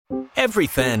Every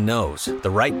fan knows the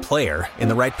right player in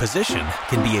the right position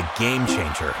can be a game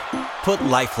changer. Put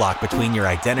LifeLock between your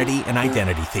identity and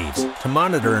identity thieves to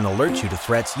monitor and alert you to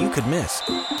threats you could miss.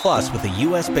 Plus, with a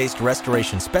U.S.-based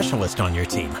restoration specialist on your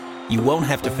team, you won't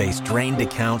have to face drained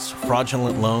accounts,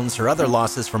 fraudulent loans, or other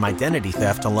losses from identity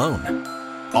theft alone.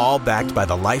 All backed by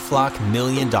the LifeLock $1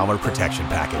 Million Protection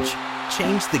Package.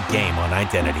 Change the game on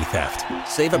identity theft.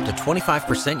 Save up to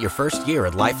 25% your first year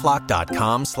at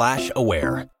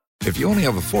LifeLock.com/aware. If you only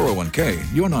have a 401k,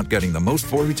 you're not getting the most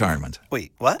for retirement.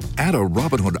 Wait, what? Add a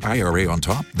Robinhood IRA on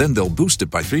top, then they'll boost it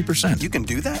by 3%. You can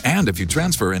do that? And if you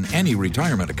transfer in any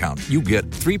retirement account, you get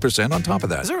 3% on top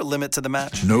of that. Is there a limit to the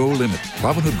match? No limit.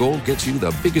 Robinhood Gold gets you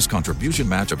the biggest contribution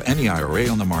match of any IRA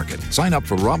on the market. Sign up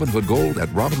for Robinhood Gold at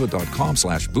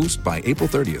Robinhood.com/boost by April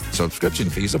 30th. Subscription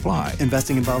fees apply.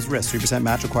 Investing involves risk. 3%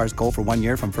 match requires gold for 1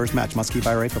 year from first match. Must keep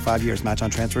IRA for 5 years. Match on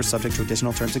transfers subject to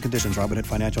additional terms and conditions. Robinhood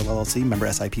Financial LLC, member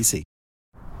SIPC.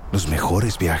 Los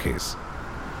mejores viajes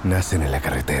nacen en la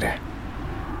carretera,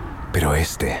 pero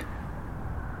este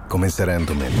comenzará en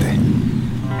tu mente.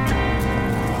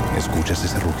 ¿Escuchas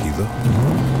ese rugido?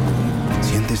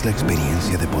 ¿Sientes la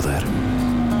experiencia de poder?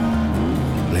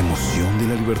 ¿La emoción de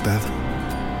la libertad?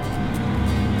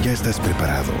 Ya estás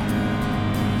preparado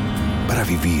para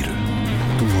vivir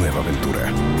tu nueva aventura.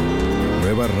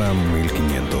 Nueva Ram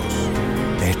 1500,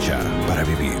 hecha para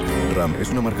vivir. Ram es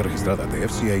una marca registrada de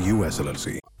FCA US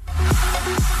LLC.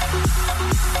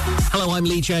 Hello, I'm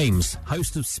Lee James,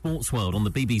 host of Sports World on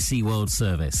the BBC World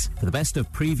Service. For the best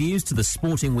of previews to the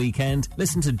sporting weekend,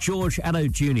 listen to George Addo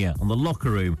Jr. on The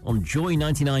Locker Room on Joy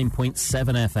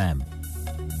 99.7 FM.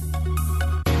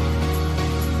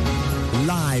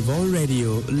 Live on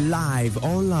radio, live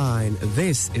online.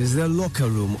 This is The Locker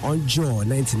Room on Joy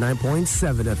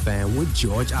 99.7 FM with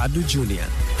George Addo Jr.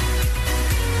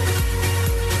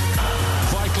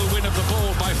 Vital win of the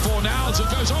ball by Fornals. It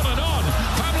goes on and on.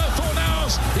 Pablo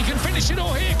Fornals, he can finish it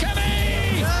all here, can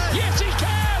he? Yes, he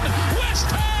can.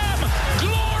 West Ham,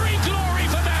 glory, glory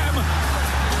for them.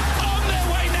 On their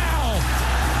way now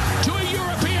to a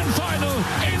European final.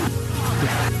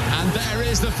 And there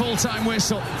is the full-time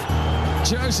whistle.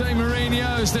 Jose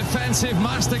Mourinho's defensive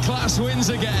masterclass wins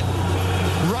again.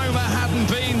 Roma hadn't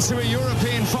been to a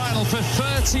European final for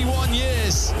 31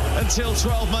 years until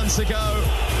 12 months ago.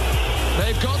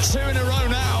 They've got two in a row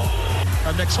now.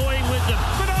 And they're toying with them.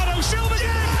 Bernardo Silva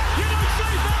again! You don't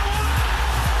save that one!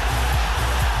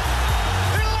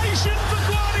 Elation for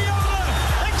Guardiola!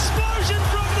 Explosion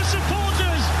from the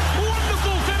supporters!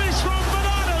 Wonderful finish from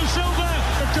Bernardo Silva!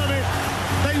 They've done it.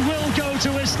 They will go to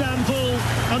Istanbul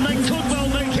and they could well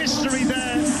make history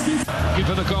there. Give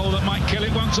her the goal that might kill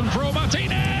it once and for all.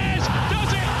 Martinez does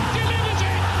it! Delivers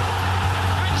it!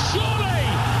 And surely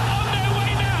on their way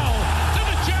now to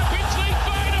the Champions League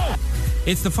final!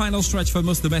 It's the final stretch for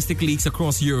most domestic leagues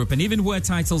across Europe, and even where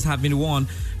titles have been won,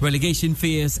 relegation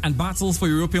fears and battles for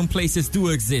European places do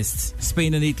exist.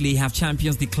 Spain and Italy have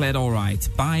champions declared all right.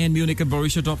 Bayern Munich and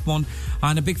Borussia Dortmund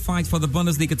are in a big fight for the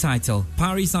Bundesliga title.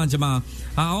 Paris Saint-Germain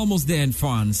are almost there in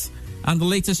France. And the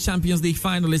latest Champions League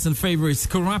finalists and favourites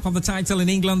could wrap up the title in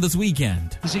England this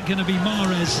weekend. Is it going to be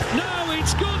Mahrez? No,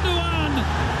 it's Gundogan!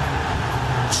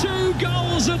 2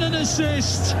 goals and an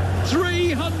assist,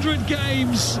 300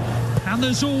 games, and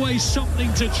there's always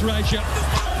something to treasure.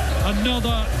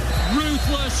 Another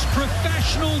ruthless,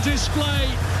 professional display.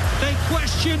 They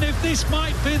question if this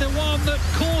might be the one that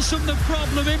caused them the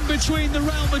problem in between the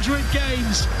Real Madrid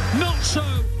games. Not so.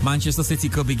 Manchester City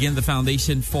could begin the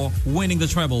foundation for winning the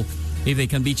treble if they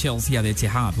can beat Chelsea at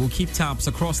Etihad. We'll keep tabs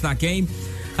across that game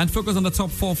and focus on the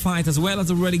top 4 fight as well as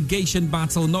the relegation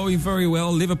battle, knowing very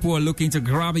well Liverpool are looking to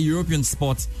grab a European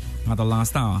spot at the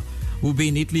last hour. We'll be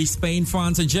in Italy, Spain,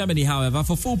 France and Germany, however,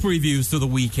 for full previews to the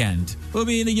weekend. We'll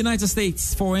be in the United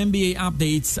States for NBA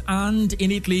updates and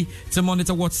in Italy to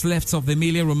monitor what's left of the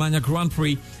Emilia-Romagna Grand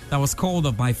Prix that was called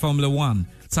up by Formula One.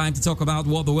 Time to talk about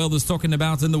what the world is talking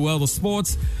about in the world of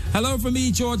sports. Hello from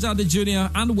me, George Addo Jr.,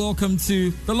 and welcome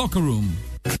to The Locker Room.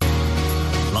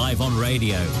 Live on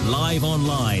radio, live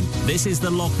online. This is The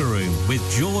Locker Room with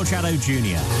George Addo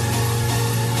Jr.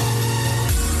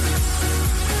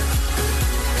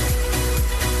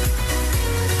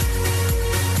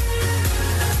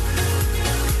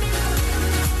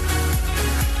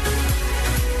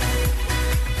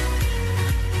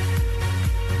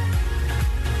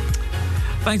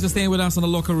 Thanks for staying with us on The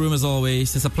Locker Room as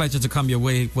always. It's a pleasure to come your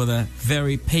way with a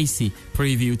very pacey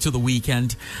preview to the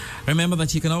weekend. Remember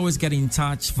that you can always get in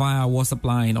touch via WhatsApp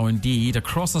line or indeed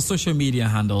across our social media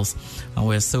handles. And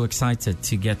we're so excited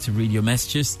to get to read your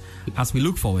messages as we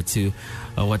look forward to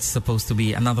what's supposed to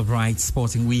be another bright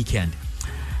sporting weekend.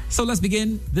 So let's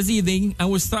begin this evening, and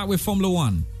we'll start with Formula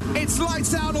One. It's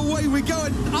lights out, away we go,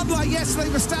 and unlike yesterday,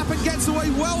 Verstappen gets away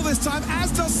well this time,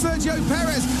 as does Sergio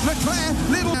Perez. Leclerc,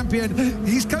 little champion,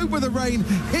 he's coped with the rain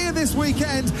here this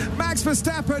weekend. Max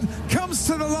Verstappen comes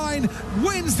to the line,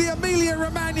 wins the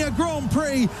Emilia-Romagna Grand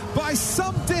Prix by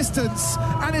some distance,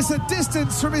 and it's a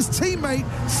distance from his teammate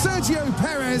Sergio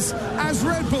Perez, as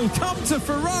Red Bull come to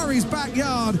Ferrari's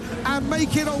backyard and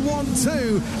make it a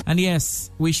 1-2. And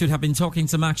yes, we should have been talking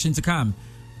some action to come,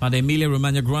 but the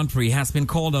Emilia-Romagna Grand Prix has been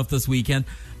called off this weekend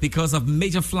because of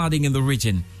major flooding in the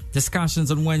region.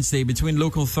 Discussions on Wednesday between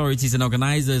local authorities and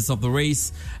organisers of the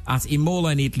race at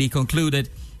Imola in Italy concluded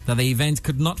that the event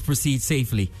could not proceed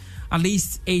safely. At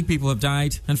least 8 people have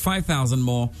died and 5,000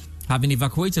 more have been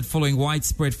evacuated following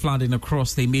widespread flooding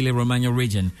across the Emilia-Romagna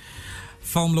region.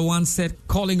 Formula One said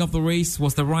calling off the race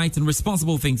was the right and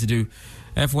responsible thing to do.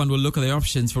 F1 will look at the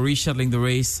options for rescheduling the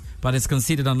race, but it's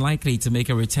considered unlikely to make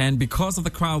a return because of the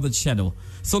crowded schedule.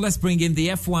 So let's bring in the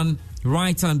F1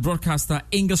 writer and broadcaster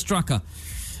Inga Strucker.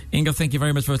 Inga, thank you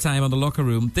very much for your time on the locker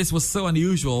room. This was so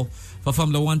unusual for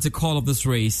Formula One to call off this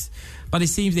race, but it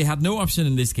seems they had no option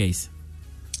in this case.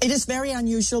 It is very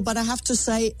unusual, but I have to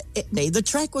say, the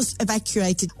track was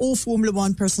evacuated. All Formula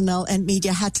One personnel and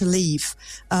media had to leave.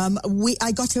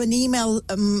 I got an email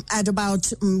at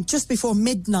about just before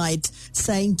midnight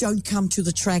saying, don't come to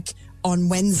the track on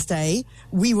Wednesday.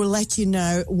 We will let you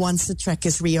know once the track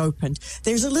is reopened.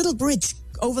 There's a little bridge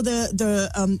over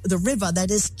the river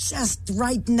that is just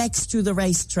right next to the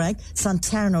racetrack.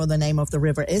 Santerno, the name of the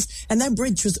river is. And that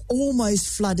bridge was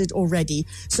almost flooded already.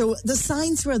 So the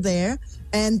signs were there.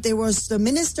 And there was the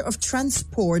Minister of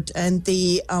Transport and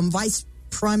the Vice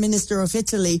Prime Minister of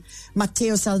Italy,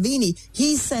 Matteo Salvini.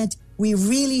 He said, we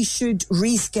really should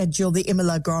reschedule the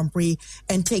Imola Grand Prix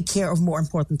and take care of more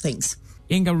important things.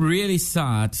 Inga, really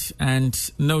sad,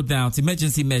 and no doubt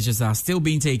emergency measures are still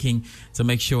being taken to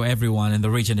make sure everyone in the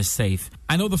region is safe.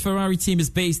 I know the Ferrari team is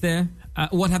based there.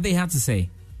 What have they had to say?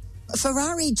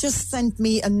 Ferrari just sent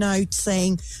me a note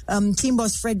saying, team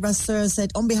boss Fred Vasseur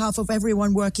said, on behalf of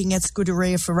everyone working at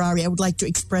Scuderia Ferrari, I would like to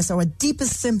express our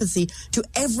deepest sympathy to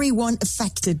everyone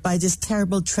affected by this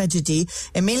terrible tragedy.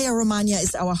 Emilia-Romagna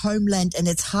is our homeland, and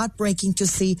it's heartbreaking to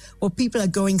see what people are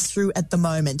going through at the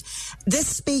moment. This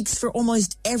speaks for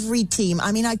almost every team.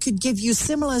 I mean, I could give you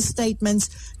similar statements,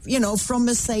 from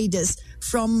Mercedes,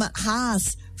 from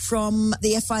Haas, from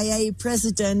the FIA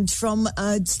president, from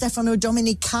Stefano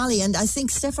Domenicali. And I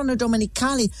think Stefano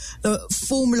Domenicali, the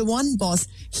Formula One boss,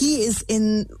 he is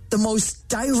in the most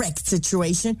direct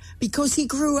situation because he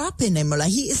grew up in Imola.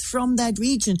 He is from that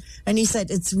region. And he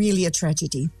said it's really a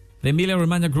tragedy. The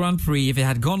Emilia-Romagna Grand Prix, if it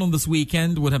had gone on this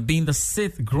weekend, would have been the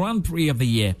 6th Grand Prix of the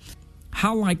year.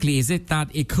 How likely is it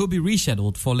that it could be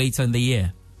rescheduled for later in the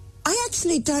year? I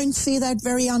actually don't see that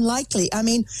very unlikely. I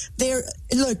mean,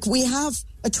 we have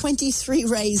a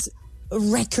 23-race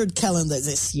record calendar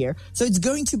this year, so it's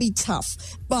going to be tough.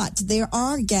 But there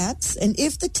are gaps, and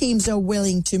if the teams are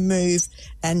willing to move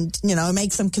and,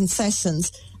 make some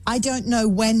concessions, I don't know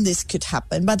when this could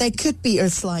happen, but there could be a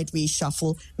slight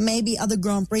reshuffle. Maybe other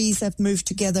Grand Prix have moved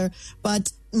together,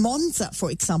 but Monza,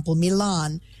 for example,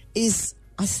 Milan, is,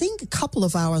 I think, a couple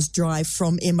of hours drive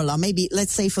from Imola. Maybe,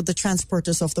 let's say, for the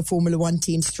transporters of the Formula One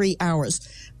teams, 3 hours.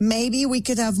 Maybe we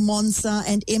could have Monza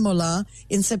and Imola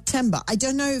in September. I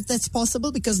don't know if that's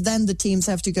possible because then the teams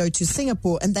have to go to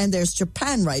Singapore and then there's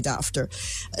Japan right after.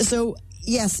 So,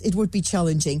 yes, it would be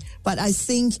challenging. But I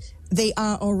think they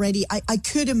are already, I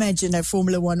could imagine that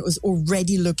Formula One was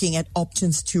already looking at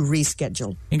options to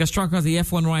reschedule. Inga Strucker, the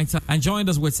F1 writer, and joined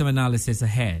us with some analysis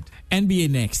ahead. NBA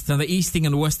next, and the Eastern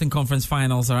and Western Conference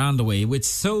Finals are underway with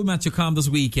so much to come this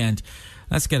weekend.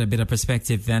 Let's get a bit of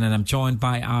perspective then, and I'm joined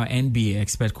by our NBA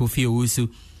expert, Kofi Owusu.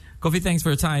 Kofi, thanks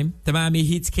for your time. The Miami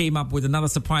Heat came up with another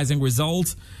surprising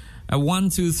result. A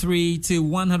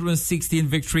 123-116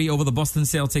 victory over the Boston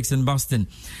Celtics in Boston.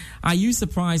 Are you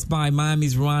surprised by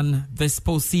Miami's run this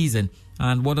postseason?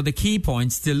 And what are the key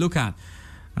points to look at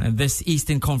in this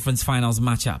Eastern Conference Finals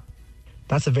matchup?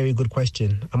 That's a very good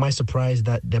question. Am I surprised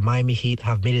that the Miami Heat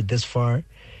have made it this far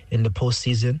in the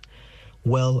postseason?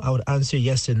 Well, I would answer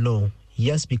yes and no.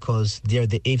 Yes, because they're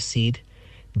the 8th seed.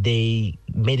 They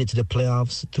made it to the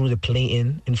playoffs through the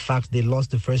play-in. In fact, they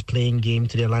lost the first play-in game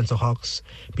to the Atlanta Hawks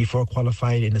before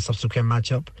qualifying in the subsequent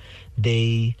matchup.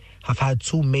 They have had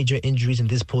 2 major injuries in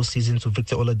this postseason to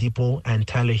Victor Oladipo and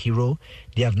Tyler Hero.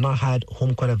 They have not had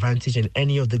home court advantage in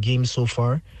any of the games so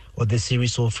far, or the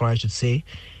series so far, I should say.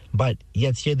 But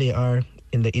yet here they are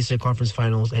in the Eastern Conference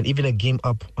Finals, and even a game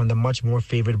up on the much more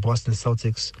favored Boston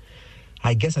Celtics.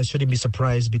 I guess I shouldn't be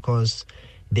surprised because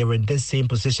they were in this same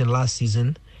position last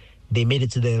season. They made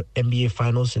it to the NBA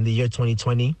Finals in the year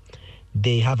 2020.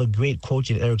 They have a great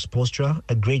coach in Eric Spoelstra,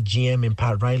 a great GM in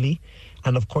Pat Riley,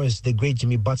 and of course, the great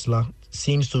Jimmy Butler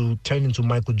seems to turn into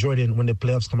Michael Jordan when the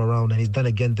playoffs come around, and he's done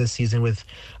again this season with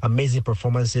amazing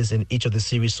performances in each of the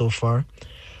series so far.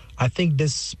 I think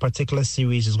this particular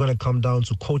series is going to come down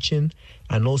to coaching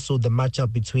and also the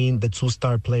matchup between the two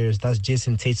star players. That's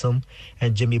Jason Tatum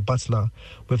and Jimmy Butler.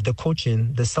 With the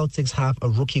coaching, the Celtics have a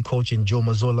rookie coach in Joe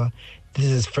Mazzulla. This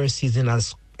is his first season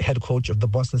as head coach of the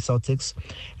Boston Celtics.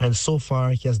 And so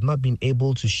far, he has not been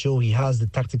able to show he has the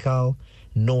tactical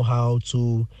know-how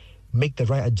to make the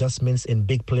right adjustments in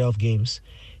big playoff games.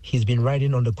 He's been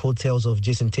riding on the coattails of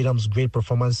Jason Tatum's great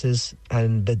performances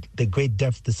and the great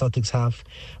depth the Celtics have.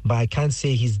 But I can't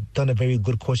say he's done a very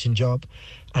good coaching job.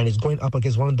 And he's going up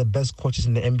against one of the best coaches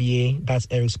in the NBA. That's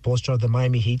Eric Spoelstra of the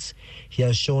Miami Heat. He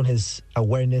has shown his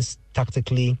awareness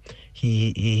tactically.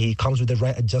 He comes with the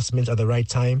right adjustments at the right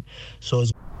time. So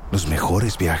Los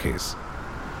mejores viajes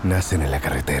nacen en la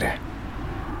carretera.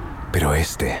 Pero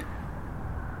este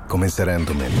comenzará en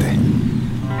tu mente.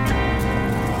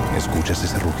 ¿Escuchas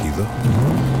ese rugido?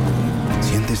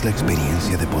 ¿Sientes la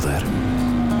experiencia de poder?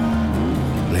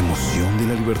 ¿La emoción de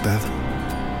la libertad?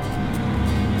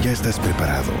 Ya estás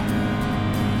preparado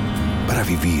para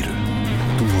vivir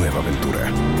tu nueva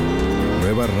aventura.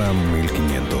 Nueva RAM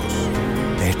 1500.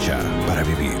 Hecha para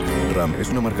vivir. RAM es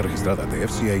una marca registrada de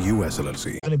FCI US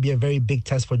LLC. It's going to be a very big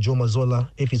test for Joe Mazzulla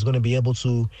if he's going to be able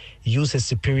to use his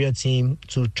superior team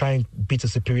to try and beat a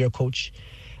superior coach.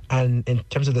 And in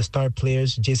terms of the star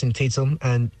players, Jason Tatum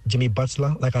and Jimmy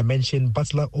Butler, like I mentioned,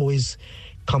 Butler always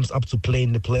comes up to play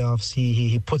in the playoffs.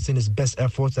 He puts in his best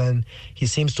efforts and he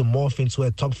seems to morph into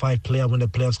a top 5 player when the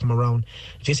playoffs come around.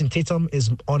 Jason Tatum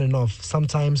is on and off.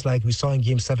 Sometimes, like we saw in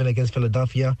Game 7 against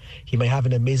Philadelphia, he may have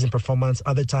an amazing performance.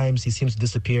 Other times, he seems to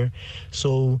disappear.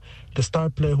 So the star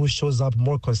player who shows up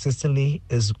more consistently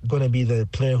is going to be the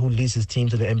player who leads his team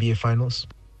to the NBA Finals.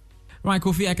 Right,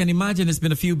 Kofi, I can imagine it's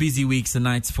been a few busy weeks and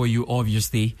nights for you,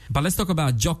 obviously. But let's talk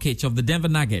about Jokic of the Denver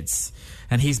Nuggets.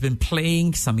 And he's been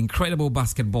playing some incredible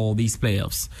basketball these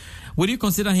playoffs. Would you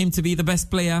consider him to be the best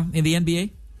player in the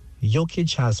NBA?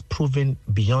 Jokic has proven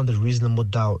beyond a reasonable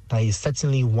doubt that he's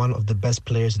certainly one of the best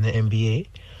players in the NBA.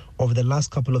 Over the last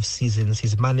couple of seasons,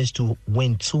 he's managed to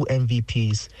win 2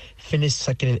 MVPs, finished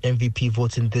second in MVP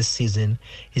voting this season.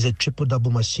 He's a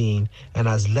triple-double machine and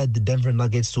has led the Denver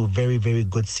Nuggets to very, very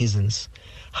good seasons.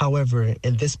 However,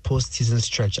 in this postseason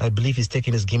stretch, I believe he's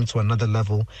taken his game to another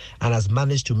level and has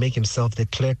managed to make himself the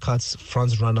clear-cut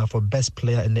front-runner for best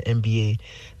player in the NBA.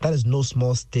 That is no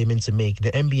small statement to make.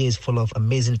 The NBA is full of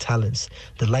amazing talents,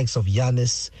 the likes of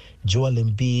Giannis, Joel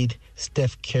Embiid,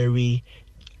 Steph Curry,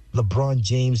 LeBron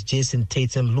James, Jason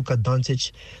Tatum, Luka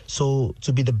Doncic. So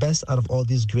to be the best out of all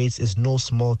these greats is no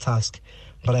small task.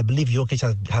 But I believe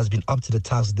Jokic has been up to the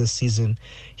task this season.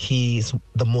 He's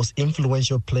the most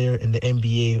influential player in the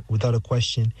NBA without a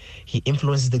question. He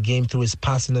influences the game through his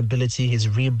passing ability, his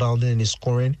rebounding, and his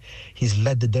scoring. He's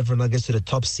led the Denver Nuggets to the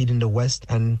top seed in the West,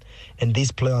 and in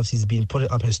these playoffs, he's been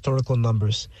putting up historical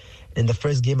numbers. In the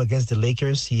first game against the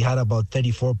Lakers, he had about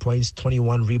 34 points,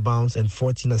 21 rebounds, and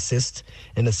 14 assists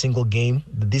in a single game.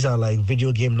 These are like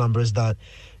video game numbers that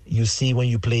you see when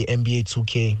you play NBA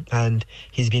 2K. And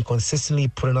he's been consistently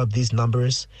putting up these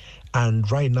numbers.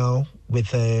 And right now,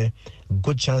 with a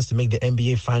good chance to make the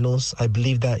NBA Finals, I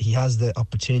believe that he has the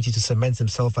opportunity to cement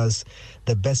himself as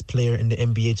the best player in the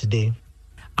NBA today.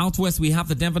 Out west, we have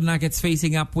the Denver Nuggets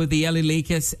facing up with the LA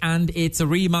Lakers, and it's a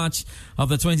rematch of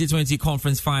the 2020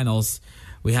 Conference Finals.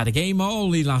 We had a game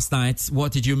only last night.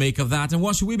 What did you make of that, and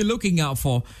what should we be looking out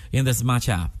for in this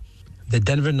matchup? The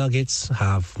Denver Nuggets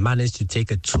have managed to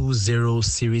take a 2-0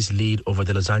 series lead over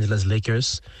the Los Angeles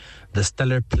Lakers. The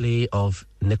stellar play of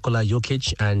Nikola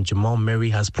Jokic and Jamal Murray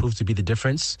has proved to be the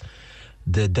difference.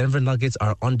 The Denver Nuggets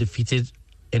are undefeated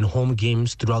in home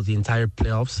games throughout the entire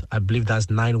playoffs. I believe that's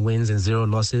 9 wins and 0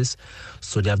 losses.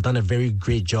 So they have done a very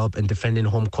great job in defending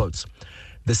home courts.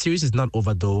 The series is not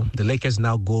over though. The Lakers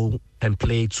now go and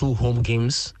play 2 home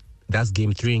games. That's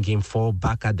Game 3 and Game 4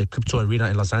 back at the Crypto Arena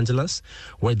in Los Angeles,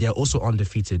 where they are also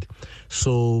undefeated.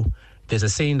 So there's a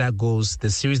saying that goes, the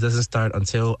series doesn't start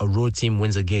until a road team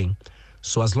wins a game.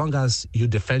 So as long as you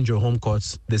defend your home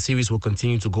courts, the series will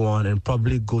continue to go on and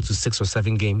probably go to 6 or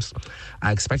 7 games.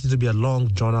 I expect it to be a long,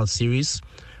 drawn-out series.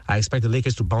 I expect the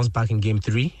Lakers to bounce back in Game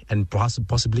 3 and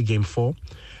possibly Game 4.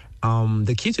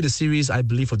 The key to the series, I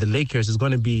believe, for the Lakers is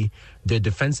going to be their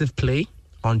defensive play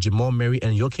on Jamal Murray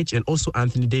and Jokic, and also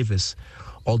Anthony Davis.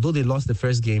 Although they lost the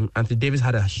first game, Anthony Davis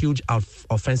had a huge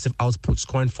offensive output,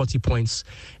 scoring 40 points.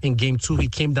 In Game 2, he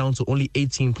came down to only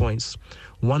 18 points.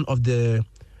 One of the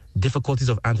difficulties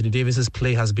of Anthony Davis's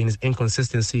play has been his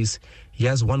inconsistencies. He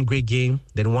has one great game,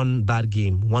 then one bad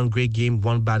game, one great game,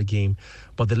 one bad game.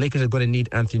 But the Lakers are going to need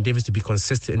Anthony Davis to be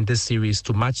consistent in this series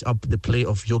to match up the play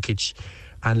of Jokic.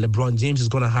 And LeBron James is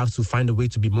going to have to find a way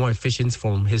to be more efficient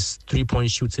from his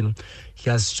three-point shooting. He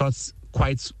has shot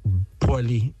quite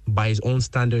poorly by his own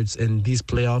standards in these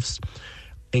playoffs.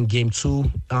 In Game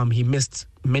 2, he missed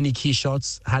many key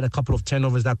shots, had a couple of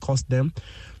turnovers that cost them.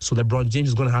 So LeBron James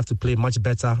is going to have to play much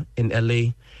better in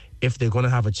LA if they're going to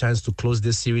have a chance to close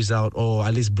this series out, or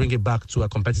at least bring it back to a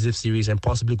competitive series and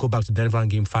possibly go back to Denver in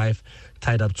Game 5,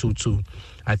 tied up 2-2.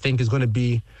 I think it's going to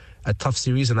be a tough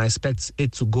series, and I expect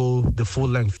it to go the full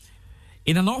length.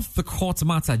 In an off-the-court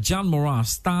matter, Ja Morant,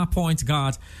 star point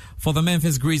guard for the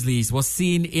Memphis Grizzlies, was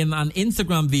seen in an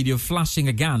Instagram video flashing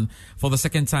a gun for the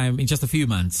second time in just a few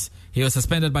months. He was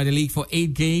suspended by the league for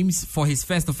 8 games for his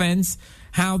first offense.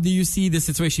 How do you see the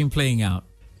situation playing out?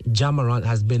 Ja Morant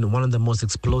has been one of the most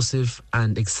explosive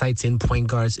and exciting point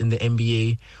guards in the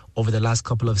NBA over the last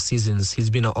couple of seasons. He's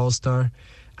been an all-star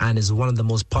and is one of the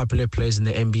most popular players in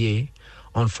the NBA.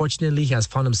 Unfortunately, he has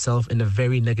found himself in a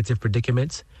very negative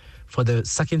predicament. For the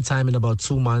second time in about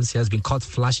 2 months, he has been caught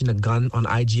flashing a gun on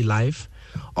IG Live,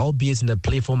 albeit in a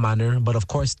playful manner, but of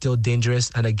course still dangerous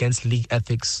and against league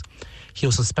ethics. He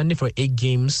was suspended for 8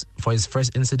 games for his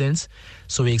first incident,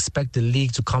 so we expect the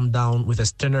league to come down with a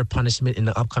sterner punishment in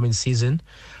the upcoming season.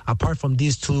 Apart from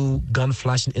these 2 gun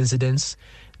flashing incidents,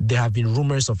 there have been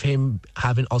rumors of him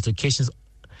having altercations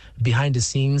behind the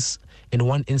scenes. In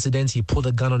one incident, he pulled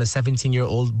a gun on a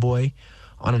 17-year-old boy.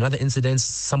 On another incident,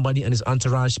 somebody and his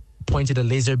entourage pointed a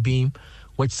laser beam,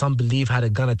 which some believe had a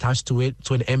gun attached to it,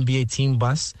 to an NBA team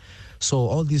bus. So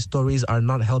all these stories are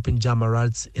not helping Ja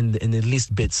Morant in the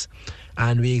least bits.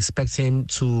 And we expect him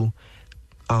to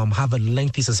have a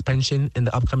lengthy suspension in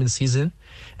the upcoming season.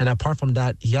 And apart from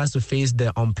that, he has to face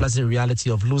the unpleasant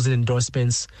reality of losing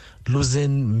endorsements,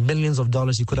 losing millions of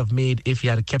dollars he could have made if he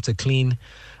had kept a clean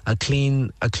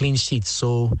sheet.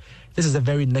 So this is a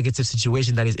very negative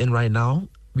situation that he's in right now.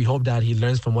 We hope that he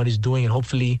learns from what he's doing, and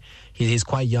hopefully he's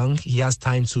quite young. He has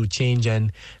time to change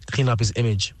and clean up his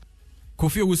image.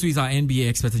 Kofi Owusu is our NBA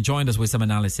expert and joined us with some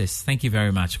analysis. Thank you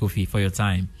very much, Kofi, for your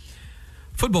time.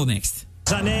 Football next.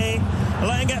 Sané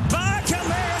laying it back,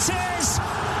 and there it is.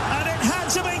 And it had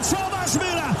to be Thomas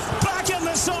Müller back in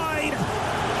the side,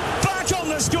 back on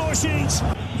the score sheet.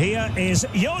 Here is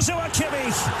Joshua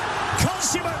Kimmich,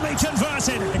 consummately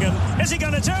converted. Is he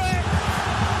going to do it?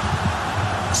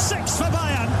 6 for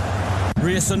Bayern.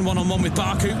 Rierson one-on-one with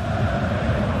Baku.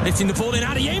 Lifting the ball in.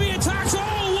 Adeyemi attacks.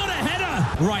 Oh, what a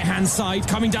header. Right-hand side.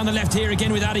 Coming down the left here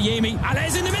again with Adeyemi.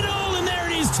 Alez in the middle. And there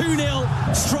it is,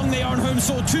 2-0. Strong they are on home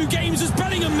soil. 2 games as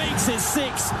Bellingham makes it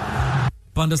 6.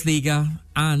 Bundesliga,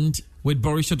 and with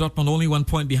Borussia Dortmund only 1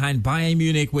 point behind Bayern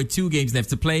Munich with 2 games left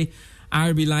to play,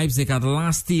 RB Leipzig are the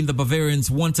last team the Bavarians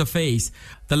want to face.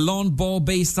 The long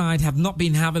ball-based side have not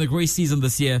been having a great season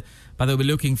this year, but they'll be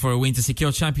looking for a win to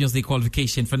secure Champions League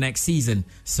qualification for next season.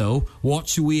 So, what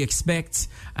should we expect?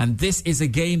 And this is a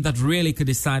game that really could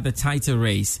decide the title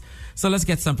race. So let's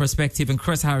get some perspective. And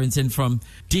Chris Harrington from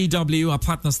DW, our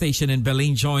partner station in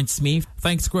Berlin, joins me.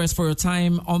 Thanks, Chris, for your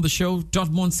time on the show.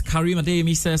 Dortmund's Karim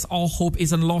Adeyemi says all hope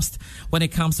isn't lost when it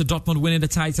comes to Dortmund winning the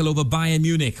title over Bayern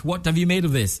Munich. What have you made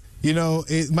of this? You know,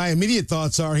 my immediate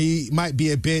thoughts are he might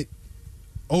be a bit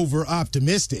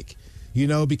over-optimistic, you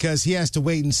know, because he has to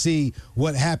wait and see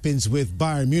what happens with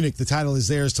Bayern Munich. The title is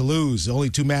theirs to lose. Only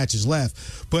 2 matches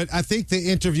left. But I think the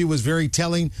interview was very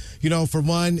telling. You know, for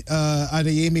one,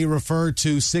 Adeyemi referred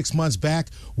to 6 months back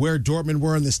where Dortmund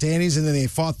were in the standings, and then they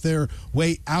fought their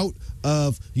way out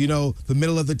of, you know, the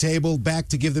middle of the table back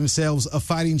to give themselves a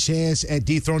fighting chance at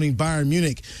dethroning Bayern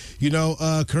Munich. You know,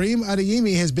 Karim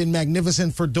Adeyemi has been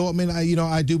magnificent for Dortmund.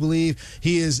 I do believe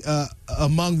he is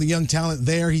among the young talent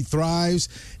there. He thrives.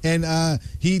 And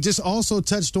he just also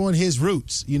touched on his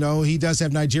roots. You know, he does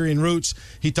have Nigerian roots.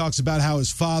 He talks about how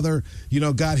his father, you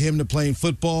know, got him to playing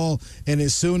football. And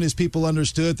as soon as people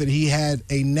understood that he had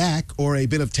a knack or a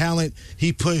bit of talent,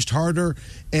 he pushed harder.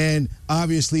 And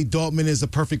obviously, Dortmund is the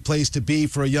perfect place to be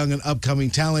for a young and upcoming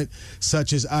talent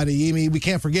such as Adeyemi. We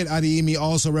can't forget Adeyemi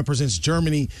also represents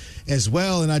Germany as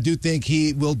well, and I do think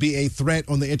he will be a threat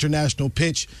on the international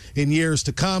pitch in years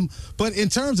to come. But in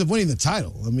terms of winning the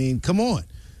title, I mean, come on.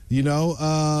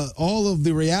 All of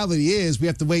the reality is we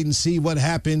have to wait and see what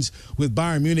happens with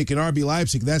Bayern Munich and RB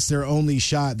Leipzig. That's their only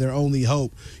shot, their only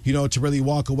hope, to really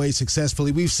walk away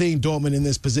successfully. We've seen Dortmund in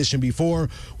this position before.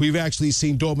 We've actually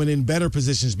seen Dortmund in better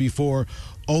positions before,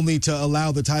 only to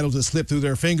allow the title to slip through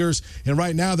their fingers. And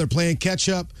right now they're playing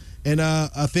catch-up. And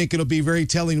I think it'll be very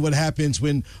telling what happens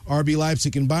when RB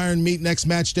Leipzig and Bayern meet next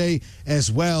match day,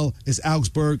 as well as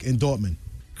Augsburg and Dortmund.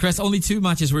 Chris, only 2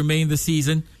 matches remain this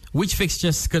season. Which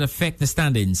fixtures could affect the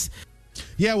standings?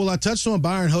 Yeah, well, I touched on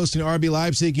Bayern hosting RB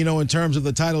Leipzig, in terms of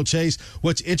the title chase.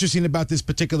 What's interesting about this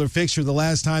particular fixture, the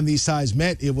last time these sides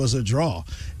met, it was a draw.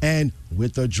 And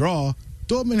with the draw,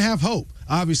 Dortmund have hope.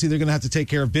 Obviously, they're going to have to take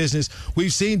care of business.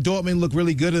 We've seen Dortmund look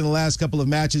really good in the last couple of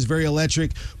matches, very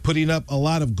electric, putting up a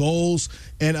lot of goals.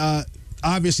 And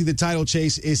obviously, the title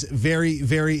chase is very,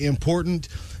 very important.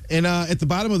 And at the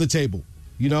bottom of the table,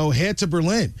 Hertha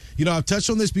Berlin. I've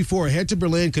touched on this before. Hertha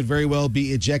Berlin could very well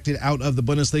be ejected out of the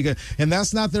Bundesliga, and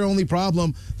that's not their only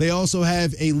problem. They also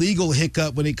have a legal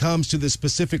hiccup when it comes to the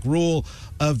specific rule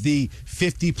of the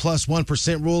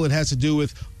 50+1% rule. It has to do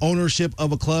with ownership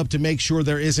of a club to make sure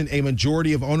there isn't a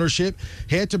majority of ownership.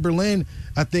 Hertha Berlin,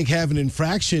 I think, have an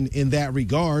infraction in that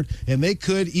regard, and they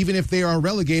could, even if they are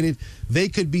relegated, they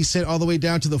could be sent all the way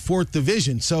down to the 4th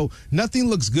division. So nothing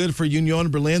looks good for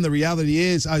Union Berlin. The reality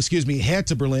is,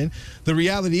 Hertha Berlin. The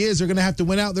reality is they're going to have to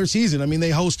win out their season. I mean,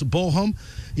 they host Bochum,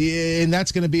 and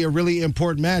that's going to be a really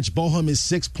important match. Bochum is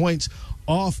 6 points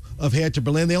off of Hertha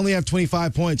Berlin. They only have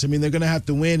 25 points. I mean, they're going to have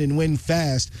to win and win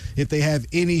fast if they have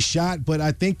any shot, but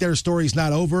I think their story's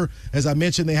not over. As I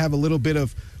mentioned, they have a little bit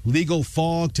of legal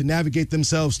fog to navigate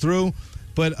themselves through,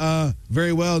 but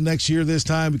very well next year this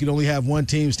time we can only have one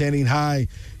team standing high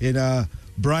and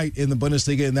bright in the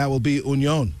Bundesliga, and that will be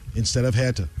Union instead of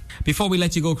Hertha. Before we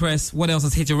let you go, Chris, what else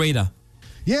has hit your radar?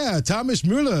 Yeah, Thomas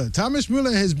Müller. Thomas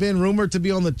Müller has been rumored to be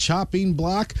on the chopping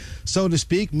block, so to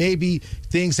speak. Maybe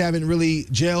things haven't really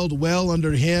gelled well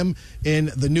under him and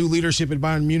the new leadership at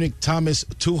Bayern Munich, Thomas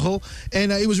Tuchel.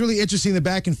 And it was really interesting, the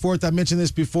back and forth. I mentioned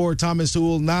this before. Thomas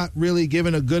Tuchel not really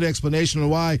given a good explanation on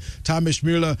why Thomas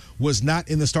Müller was not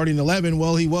in the starting 11.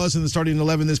 Well, he was in the starting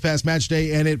 11 this past match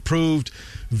day, and it proved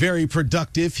very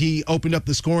productive. He opened up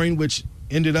the scoring, which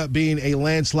ended up being a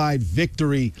landslide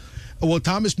victory. Well,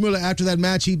 Thomas Müller, after that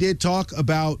match, he did talk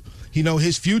about,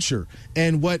 his future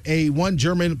and what one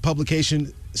German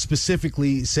publication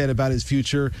specifically said about his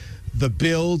future. The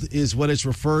Bild is what it's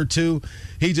referred to.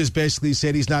 He just basically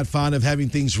said he's not fond of having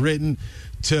things written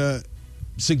to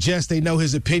suggest they know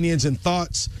his opinions and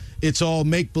thoughts. It's all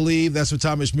make-believe. That's what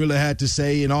Thomas Müller had to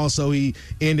say. And also he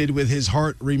ended with his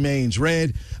heart remains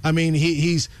red. I mean,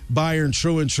 he's Bayern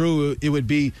true and true. It would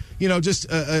be, just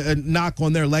a knock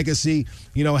on their legacy,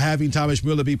 having Thomas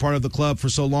Müller be part of the club for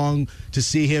so long, to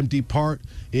see him depart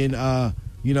in,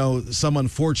 some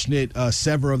unfortunate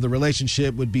sever of the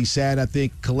relationship would be sad, I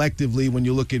think, collectively when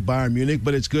you look at Bayern Munich.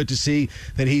 But it's good to see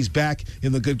that he's back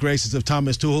in the good graces of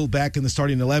Thomas Tuchel, back in the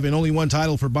starting 11. Only one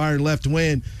title for Bayern left to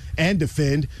win and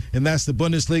defend, and that's the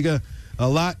Bundesliga. A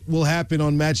lot will happen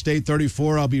on match day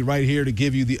 34. I'll be right here to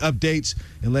give you the updates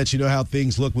and let you know how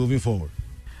things look moving forward.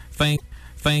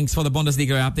 Thanks for the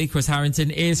Bundesliga update. Chris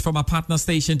Harrington is from our partner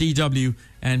station DW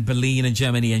and Berlin in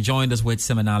Germany, and joined us with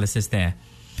some analysis there.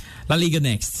 La Liga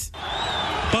next.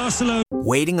 Barcelona.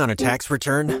 Waiting on a tax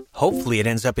return? Hopefully it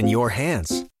ends up in your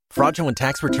hands. Fraudulent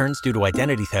tax returns due to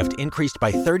identity theft increased by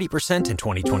 30% in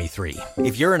 2023.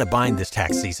 If you're in a bind this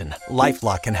tax season,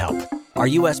 LifeLock can help. Our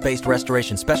U.S.-based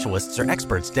restoration specialists are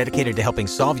experts dedicated to helping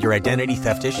solve your identity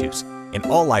theft issues. And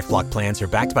all LifeLock plans are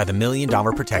backed by the $1 Million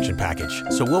Protection Package.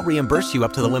 So we'll reimburse you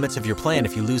up to the limits of your plan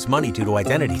if you lose money due to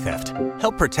identity theft.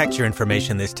 Help protect your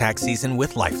information this tax season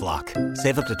with LifeLock.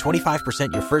 Save up to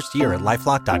 25% your first year at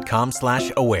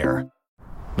LifeLock.com/aware.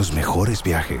 Los mejores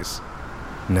viajes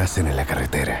nacen en la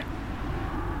carretera,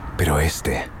 pero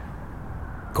este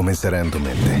comenzará en tu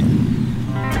mente.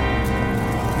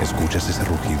 ¿Escuchas ese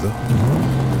rugido?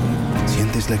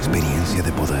 ¿Sientes la experiencia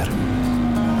de poder?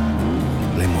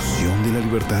 ¿La emoción de la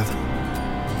libertad?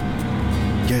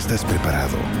 Ya estás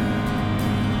preparado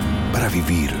para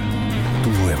vivir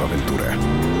tu nueva aventura.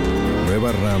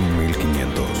 Nueva RAM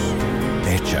 1500.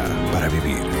 Hecha para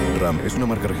vivir. RAM es una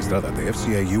marca registrada de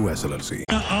FCA US LLC.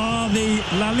 Are the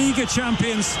La Liga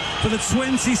champions for the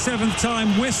 27th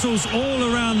time. Whistles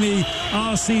all around the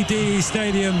RCD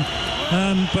stadium.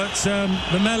 But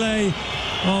the melee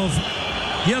of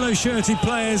yellow-shirted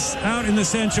players out in the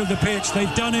center of the pitch.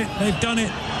 They've done it.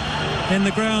 in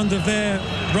the ground of their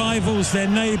rivals, their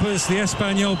neighbours, the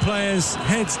Espanyol players,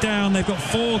 heads down. They've got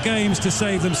 4 games to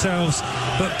save themselves,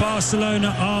 but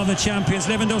Barcelona are the champions.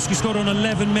 Lewandowski scored on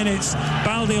 11 minutes,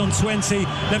 Balde on 20,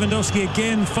 Lewandowski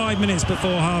again 5 minutes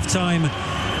before half-time.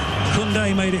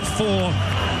 Koundé made it 4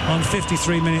 on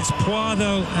 53 minutes.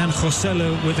 Puado and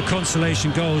Joselu with the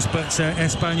consolation goals, but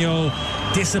Espanyol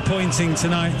disappointing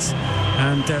tonight,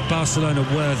 and Barcelona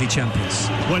worthy champions.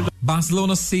 Well,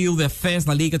 Barcelona sealed their first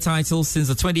La Liga title since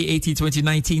the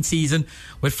 2018-2019 season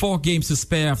with 4 games to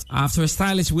spare after a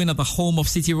stylish win at the home of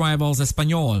city rivals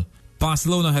Espanyol.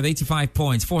 Barcelona have 85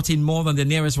 points, 14 more than their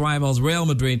nearest rivals Real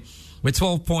Madrid, with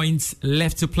 12 points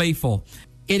left to play for.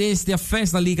 It is their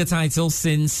first La Liga title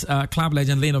since club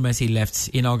legend Lionel Messi left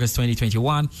in August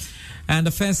 2021, and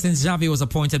the first since Xavi was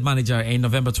appointed manager in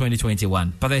November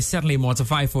 2021. But there's certainly more to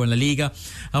fight for in La Liga,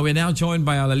 and we're now joined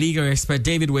by our La Liga expert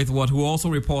David Whitworth, who also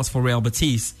reports for Real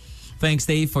Betis. Thanks,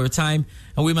 Dave, for your time,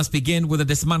 and we must begin with the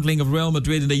dismantling of Real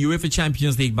Madrid in the UEFA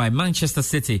Champions League by Manchester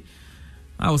City.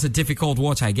 That was a difficult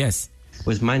watch, I guess.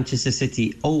 Was Manchester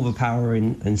City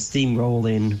overpowering and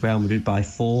steamrolling Real Madrid by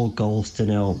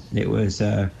 4-0. It was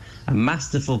a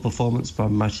masterful performance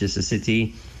from Manchester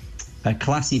City, a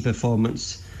classy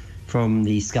performance from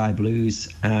the Sky Blues,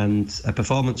 and a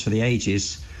performance for the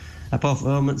ages, a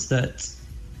performance that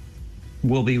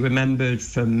will be remembered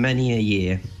for many a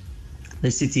year.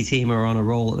 The City team are on a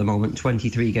roll at the moment,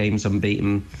 23 games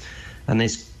unbeaten, and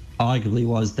this arguably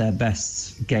was their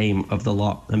best game of the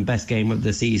lot and best game of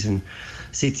the season.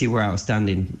 City were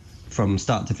outstanding from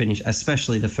start to finish,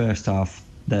 especially the first half.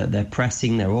 Their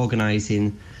pressing, their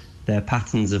organising, their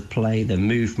patterns of play, their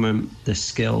movement, the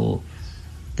skill,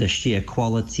 the sheer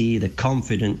quality, the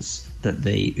confidence that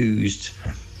they oozed,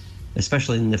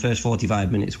 especially in the first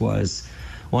 45 minutes, was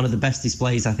one of the best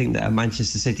displays I think that a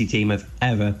Manchester City team have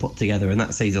ever put together, and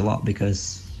that says a lot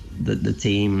because the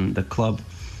team, the club,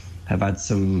 have had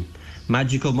some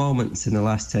magical moments in the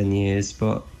last 10 years,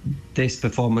 but this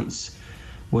performance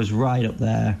was right up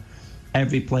there.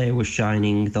 Every player was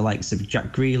shining. The likes of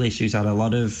Jack Grealish, who's had a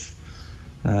lot of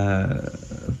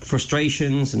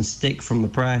frustrations and stick from the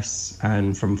press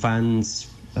and from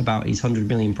fans about his 100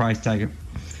 million price tag.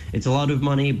 It's a lot of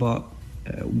money, but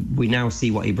we now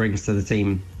see what he brings to the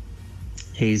team.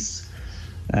 His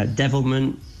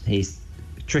devilment, his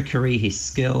trickery, his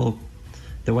skill,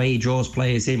 the way he draws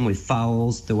players in with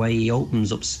fouls, the way he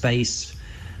opens up space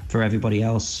for everybody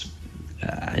else.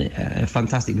 A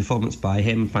fantastic performance by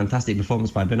him, fantastic performance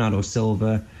by Bernardo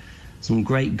Silva, some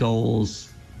great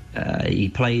goals. He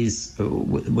plays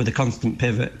with a constant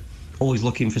pivot, always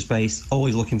looking for space,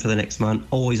 always looking for the next man,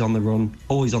 always on the run,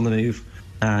 always on the move,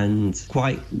 and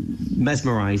quite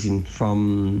mesmerising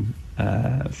from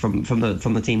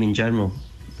the team in general.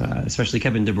 Especially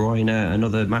Kevin De Bruyne,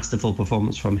 another masterful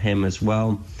performance from him as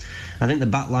well. I think the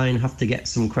back line have to get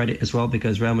some credit as well,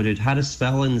 because Real Madrid had a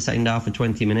spell in the second half of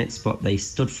 20 minutes, but they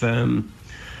stood firm.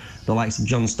 The likes of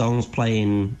John Stones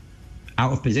playing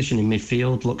out of position in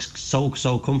midfield looks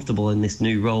so comfortable in this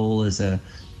new role as a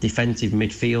defensive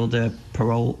midfielder,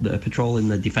 patrolling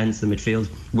the defence of the midfield.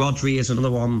 Rodri is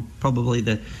another one, probably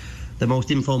the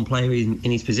most informed player in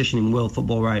his position in world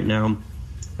football right now.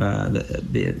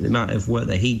 The amount of work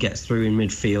that he gets through in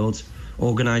midfield,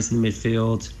 organising the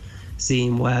midfield,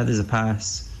 seeing where there's a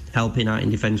pass, helping out in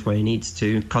defence where he needs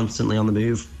to, constantly on the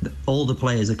move. All the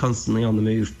players are constantly on the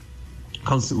move,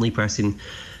 constantly pressing.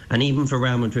 And even for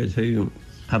Real Madrid, who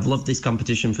have loved this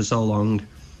competition for so long,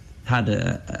 had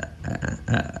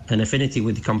an affinity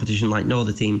with the competition like no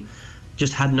other team,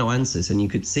 just had no answers. And you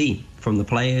could see from the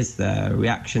players, their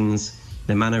reactions,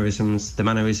 the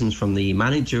mannerisms from the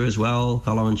manager as well,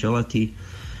 Carlo Ancelotti,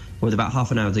 with about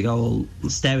half an hour to go,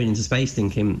 staring into space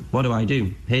thinking, what do I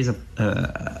do? Here's a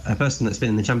person that's been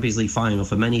in the Champions League final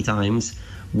for many times,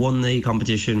 won the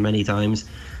competition many times,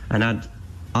 and had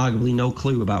arguably no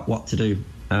clue about what to do.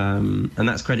 And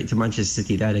that's credit to Manchester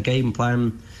City. They had a game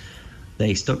plan,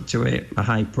 they stuck to it, a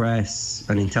high press,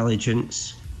 an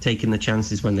intelligence, taking the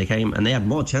chances when they came, and they had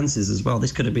more chances as well.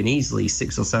 This could have been easily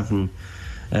 6 or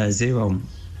 7-0.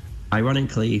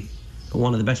 Ironically,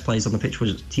 one of the best players on the pitch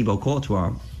was Thibaut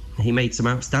Courtois. He made some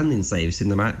outstanding saves in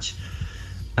the match,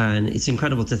 and it's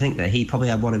incredible to think that he probably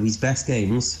had one of his best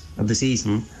games of the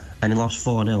season and he lost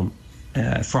 4-0.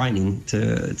 Frightening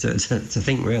to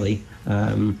think, really.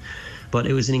 But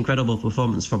it was an incredible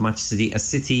performance from Manchester City, a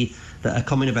City that are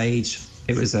coming of age.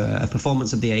 It was a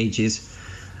performance of the ages,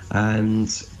 and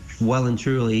well and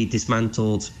truly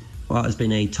dismantled what has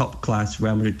been a top-class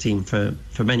Real Madrid team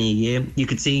for many a year. You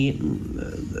could see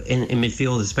in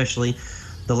midfield especially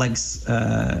the legs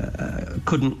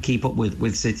couldn't keep up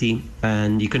with City,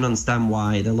 and you can understand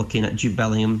why they're looking at Jude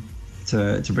Bellingham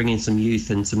to bring in some youth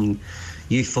and some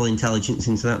youthful intelligence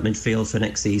into that midfield for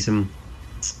next season.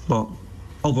 But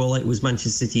overall, it was Manchester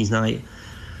City's night.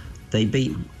 They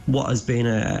beat what has been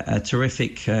a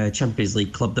terrific Champions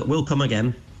League club that will come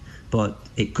again, but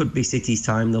it could be City's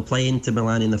time. They'll play Inter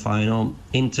Milan in the final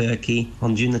in Turkey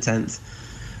on June the 10th.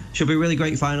 Should be a really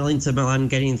great final. Inter Milan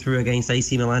getting through against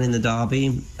AC Milan in the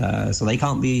derby, so they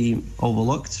can't be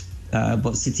overlooked.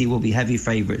 But City will be heavy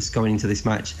favourites going into this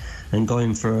match and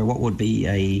going for what would be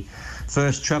a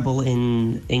first treble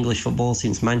in English football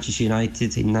since Manchester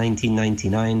United in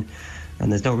 1999.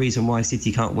 And there's no reason why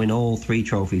City can't win all 3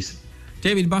 trophies.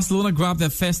 David, Barcelona grabbed their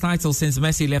first title since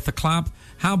Messi left the club.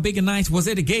 How big a night was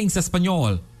it against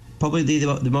Espanyol? Probably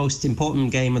the most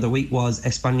important game of the week was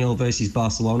Espanyol versus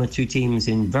Barcelona. 2 teams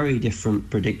in very different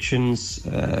predicaments.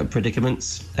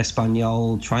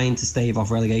 Espanyol trying to stave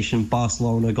off relegation,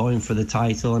 Barcelona going for the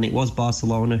title, and it was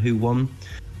Barcelona who won.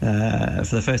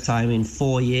 For the first time in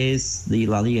 4 years, the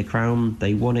La Liga crown,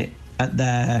 they won it at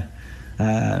their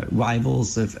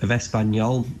rivals of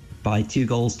Espanyol by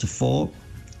 2-4,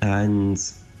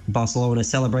 and Barcelona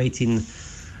celebrating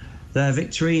their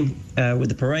victory with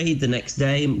the parade the next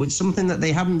day, which is something that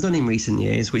they haven't done in recent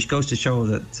years, which goes to show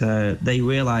that they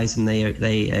realise and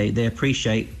they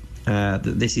appreciate that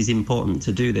this is important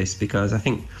to do this, because I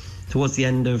think towards the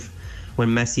end of when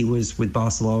Messi was with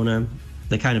Barcelona,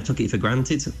 they kind of took it for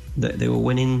granted that they were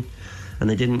winning, and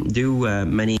they didn't do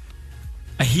many.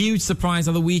 A huge surprise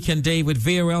of the weekend, Dave, with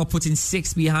Villarreal putting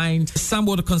 6 behind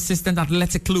somewhat consistent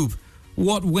Athletic Club.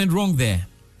 What went wrong there?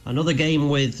 Another game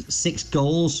with 6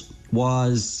 goals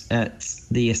was at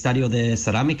the Estadio de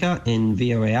Ceramica in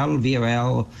Villarreal.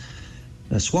 Villarreal,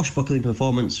 a swashbuckling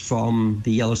performance from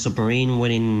the Yellow Submarine,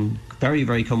 winning very,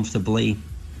 very comfortably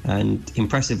and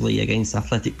impressively against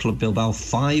Athletic Club Bilbao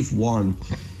 5-1.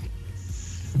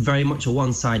 Very much a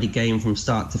one-sided game from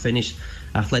start to finish.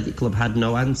 Athletic Club had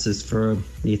no answers for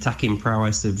the attacking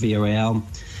prowess of Villarreal,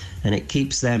 and it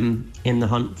keeps them in the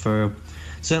hunt for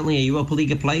certainly a Europa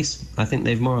League place. I think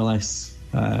they've more or less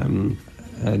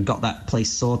got that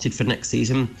place sorted for next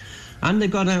season, and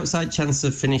they've got an outside chance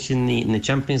of finishing in the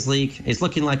Champions League. It's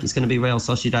looking like it's going to be Real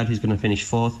Sociedad who's going to finish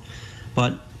 4th,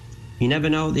 but you never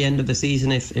know at the end of the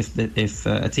season if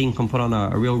a team can put on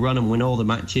a real run and win all the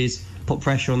matches, put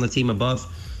pressure on the team above.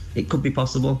 It could be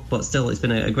possible, but still, it's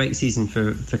been a great season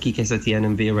for Quique Setién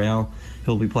and Villarreal,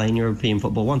 who will be playing European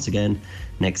football once again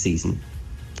next season.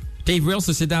 Dave, Real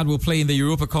Sociedad will play in the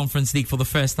Europa Conference League for the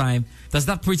first time. Does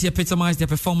that pretty epitomise their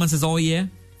performances all year?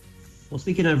 Well,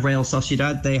 speaking of Real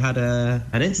Sociedad, they had an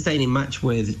entertaining match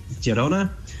with Girona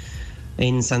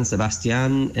in San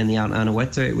Sebastián in the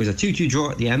Anoeta. It was a 2-2 draw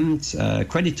at the end.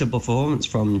 Creditable performance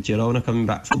from Girona, coming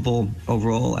back football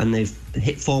overall, and they've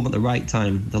hit form at the right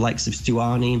time. The likes of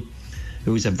Stuani,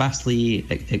 who's a vastly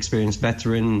experienced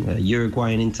veteran,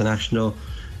 Uruguayan international,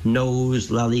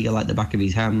 knows La Liga like the back of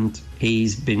his hand.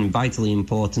 He's been vitally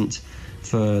important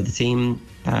for the team,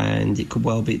 and it could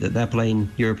well be that they're playing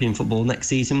European football next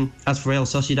season. As for Real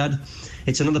Sociedad,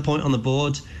 it's another point on the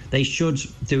board. They should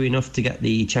do enough to get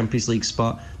the Champions League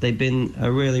spot. They've been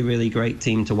a really, really great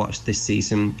team to watch this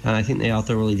season, and I think they are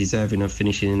thoroughly deserving of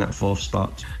finishing in that 4th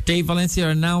spot. Dave, Valencia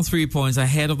are now 3 points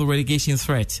ahead of the relegation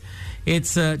threat.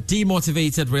 It's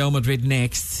demotivated Real Madrid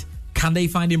next. Can they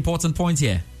find important points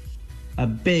here? A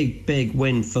big, big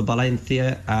win for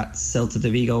Valencia at Celta de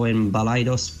Vigo in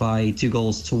Balaidos by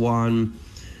 2-1.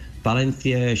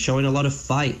 Valencia showing a lot of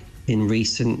fight in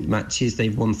recent matches.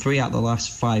 They've won 3 out of the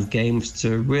last 5 games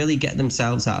to really get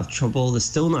themselves out of trouble. They're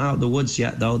still not out of the woods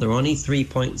yet, though. They're only 3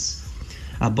 points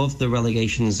above the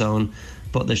relegation zone,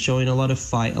 but they're showing a lot of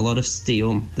fight, a lot of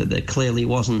steel that there clearly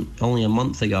wasn't only a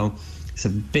month ago. It's a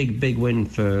big, big win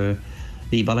for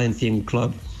the Valencian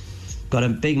club. Got a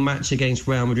big match against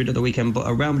Real Madrid at the weekend, but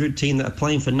a Real Madrid team that are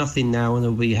playing for nothing now, and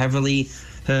they'll be heavily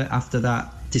hurt after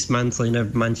that dismantling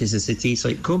of Manchester City. So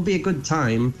it could be a good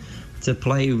time to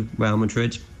play Real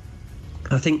Madrid.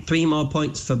 I think 3 more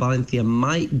points for Valencia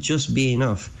might just be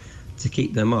enough to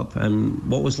keep them up. And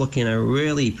what was looking a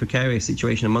really precarious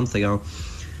situation a month ago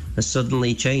has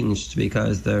suddenly changed,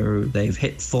 because they've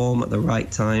hit form at the right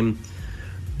time.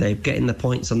 They're getting the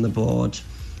points on the board.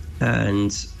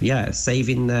 And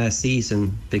saving their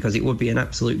season, because it would be an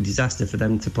absolute disaster for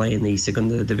them to play in the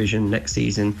Segunda Division next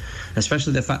season,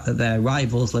 especially the fact that their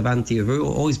rivals Levante have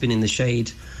always been in the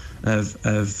shade of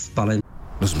Valencia.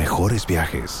 Los mejores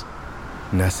viajes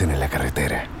nacen en la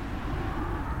carretera,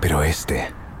 pero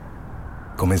este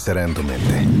comenzará en tu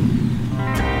mente.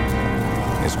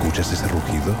 ¿Escuchas ese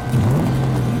rugido?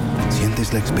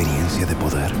 ¿Sientes la experiencia de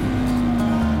poder?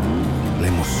 ¿La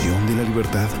emoción de la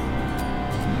libertad?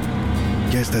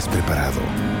 Ya estás preparado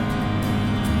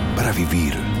para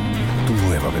vivir tu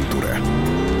nueva aventura.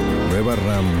 Nueva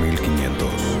Ram 1500.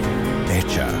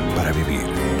 Hecha para vivir.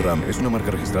 Ram es una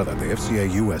marca registrada de FCA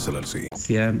US LLC.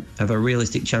 Have a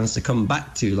realistic chance to come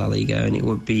back to La Liga, and it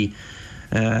would be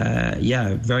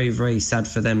very, very sad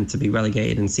for them to be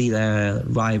relegated and see their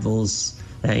rivals,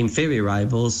 inferior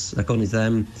rivals, according to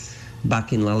them,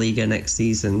 back in La Liga next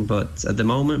season. But at the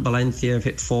moment, Valencia have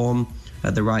hit form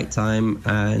at the right time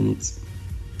and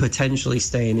potentially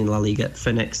staying in La Liga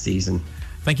for next season.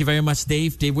 Thank you very much,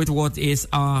 Dave. Dave Whitworth is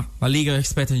our La Liga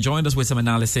expert and joined us with some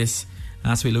analysis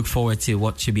as we look forward to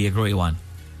what should be a great one.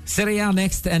 Serie A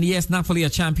next, and yes, Napoli are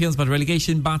champions, but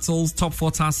relegation battles, top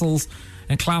four tussles,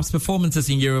 and clubs' performances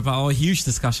in Europe are all huge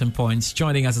discussion points.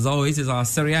 Joining us as always is our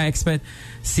Serie A expert,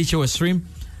 Sicho Esrim.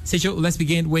 Sicho, let's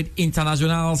begin with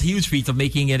Internazionale's huge feat of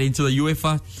making it into the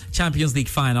UEFA Champions League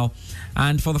final,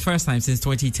 and for the first time since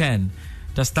 2010.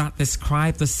 Does that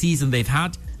describe the season they've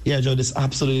had? Yeah, Joe, this is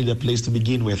absolutely the place to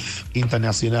begin with.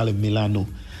 Internazionale in Milano,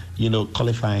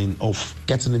 qualifying of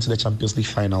getting into the Champions League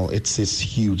final, it's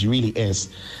huge. It really is.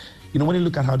 When you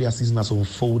look at how their season has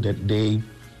unfolded,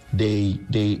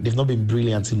 they've not been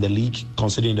brilliant in the league,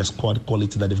 considering the squad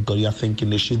quality that they've got. You're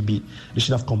thinking they should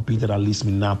have competed at least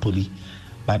with Napoli,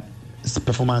 but his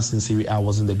performance in Serie A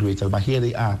wasn't the greatest. But here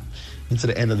they are, into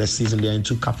the end of the season. They're in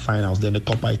 2 cup finals, then the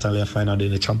Coppa Italia final, then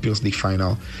the Champions League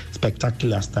final.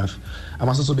 Spectacular stuff. I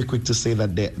must also be quick to say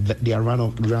that they are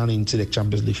run into the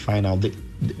Champions League final.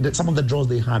 Some of the draws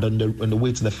they had on the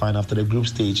way to the final after the group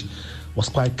stage was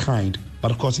quite kind. But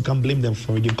of course, you can't blame them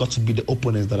for it. You've got to be the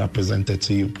opponents that are presented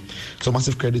to you. So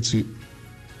massive credit to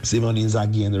Simone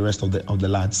Inzaghi and the rest of the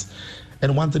lads.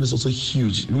 And one thing is also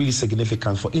huge, really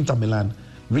significant for Inter Milan.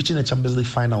 Reaching the Champions League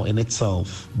final in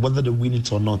itself, whether they win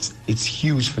it or not, it's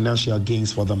huge financial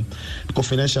gains for them. Because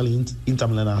financially, Inter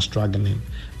Milan are struggling.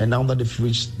 And now that they've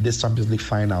reached this Champions League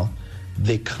final,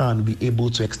 they can be able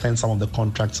to extend some of the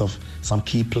contracts of some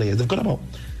key players. They've got about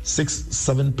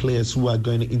 6-7 players who are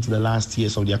going into the last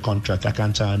years of their contract.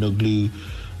 Hakan Çalhanoğlu,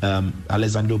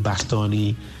 Alessandro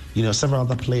Bastoni, several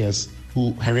other players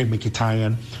Henrik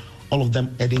Mkhitaryan, all of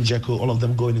them, Edin Dzeko, all of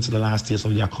them going into the last years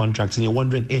of their contracts, and you're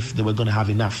wondering if they were going to have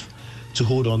enough to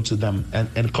hold on to them,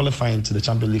 and qualifying to the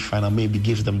Champions League final maybe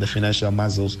gives them the financial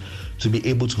muscles to be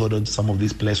able to hold on to some of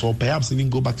these players, or perhaps even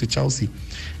go back to Chelsea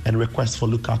and request for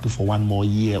Lukaku for 1 more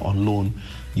year on loan.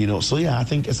 So yeah, I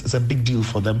think it's a big deal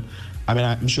for them. I mean,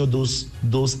 I'm sure those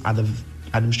at the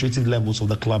administrative levels of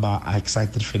the club are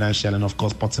excited financially and of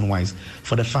course sporting wise.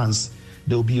 For the fans,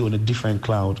 they'll be on a different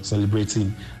cloud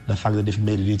celebrating the fact that they've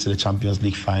made it into the Champions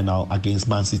League final against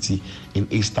Man City in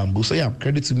Istanbul. So yeah,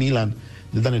 credit to Milan.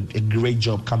 They've done a great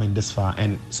job coming this far,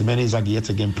 and Simone Inzaghi yet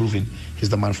again proving he's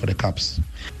the man for the Cups.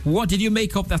 What did you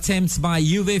make of the attempts by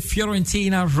Juve,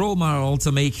 Fiorentina, Roma all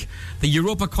to make the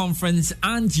Europa Conference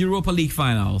and Europa League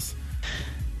finals?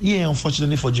 Yeah,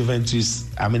 unfortunately for Juventus,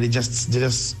 I mean, they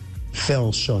just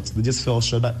fell short. They just fell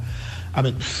short. But I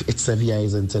mean, it's Sevilla,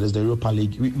 isn't it? It's the Europa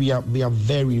League. We are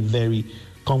very, very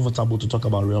comfortable to talk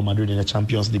about Real Madrid in the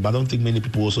Champions League, but I don't think many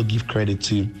people also give credit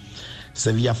to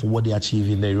Sevilla for what they achieved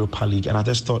in the Europa League. And I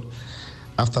just thought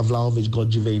after Vlahovic got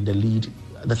Juve in the lead,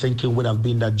 the thinking would have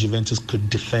been that Juventus could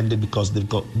defend it because they've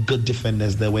got good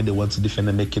defenders there when they want to defend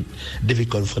and make it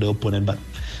difficult for the opponent. But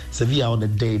Sevilla on the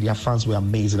day, their fans were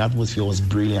amazing. The atmosphere was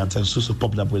brilliant, and Suso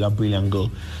popped up with a brilliant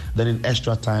goal. Then in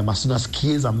extra time, as soon as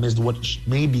Chiesa missed what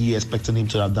maybe he expected him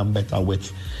to have done better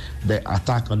with, the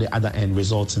attack on the other end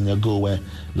results in a goal where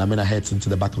Lamina heads into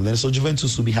the back of the net. So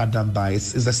Juventus will be hard done by.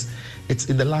 It's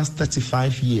in the last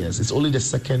 35 years. It's only the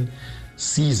second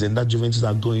season that Juventus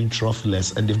are going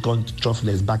trophyless, and they've gone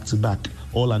trophyless back to back,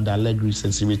 all under Allegri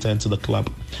since he returned to the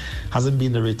club. Hasn't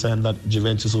been the return that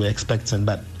Juventus were expecting,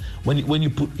 but when you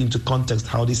put into context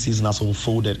how this season has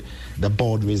unfolded, the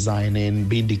board resigning,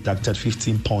 being dictated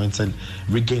 15 points and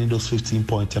regaining those 15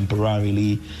 points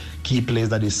temporarily, key players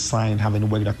that is signed having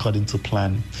worked according to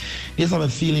plan. Yes, I have a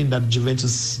feeling that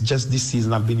Juventus just this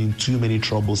season have been in too many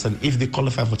troubles, and if they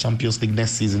qualify for Champions League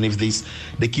next season, if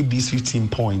they keep these 15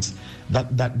 points,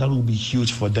 that will be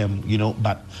huge for them,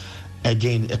 But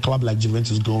again, a club like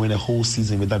Juventus going a whole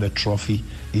season without a trophy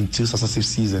in 2 successive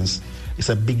seasons, it's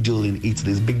a big deal in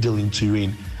Italy, it's a big deal in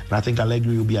Turin, and I think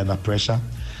Allegri will be under pressure.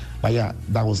 But yeah,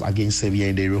 that was against Sevilla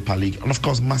in the Europa League. And of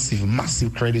course,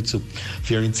 massive credit to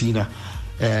Fiorentina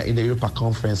in the Europa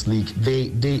Conference League. They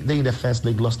in the first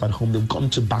leg lost at home. They've gone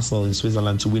to Basel in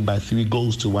Switzerland to win by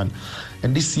 3-1.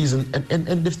 And this season, and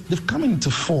they've come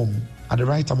into form at the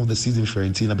right time of the season,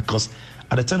 Fiorentina, because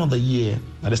at the turn of the year,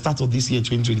 at the start of this year,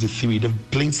 2023,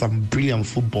 they've played some brilliant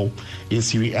football in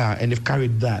Serie A, and they've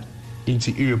carried that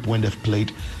into Europe when they've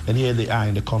played, and here they are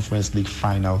in the Conference League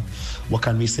final. What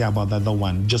can we say about the other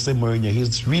one? Jose Mourinho,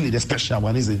 he's really the special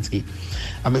one, isn't he?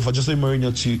 I mean, for Jose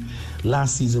Mourinho to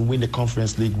last season win the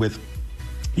Conference League with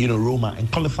Roma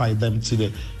and qualify them to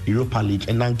the Europa League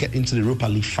and now get into the Europa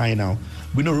League final.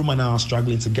 We know Roma now are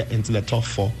struggling to get into the top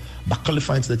 4, but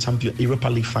qualifying to the Europa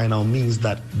League final means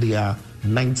that they are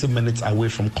 90 minutes away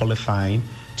from qualifying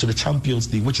to the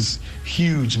Champions League, which is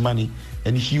huge money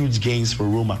and huge gains for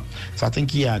Roma. So I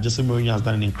think, Jose Mourinho has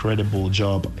done an incredible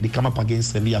job. They come up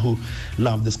against Sevilla, who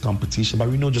love this competition, but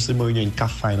we know Jose Mourinho in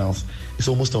CAF finals is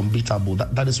almost unbeatable.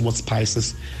 That is what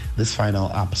spices this final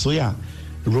up. So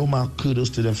Roma, kudos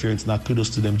to them. Fiorentina,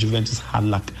 kudos to them. Juventus had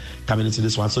luck coming into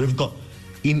this one. So they've got,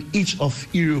 in each of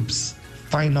Europe's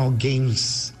final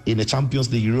games in the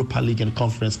Champions League, Europa League and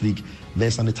Conference League,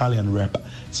 there's an Italian rep.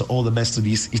 So all the best to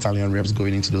these Italian reps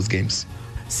going into those games.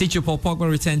 Sergio Paul Pogba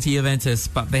returned to Juventus,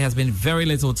 but there has been very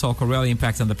little talk or real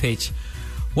impact on the pitch.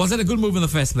 Was it a good move in the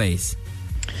first place?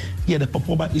 Yeah, the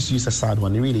Pogba issue is a sad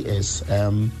one. It really is.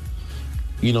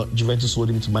 Juventus sold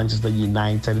him to Manchester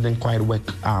United. It didn't quite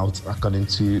work out according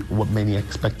to what many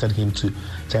expected him to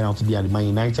turn out to be at Man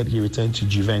United. He returned to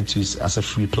Juventus as a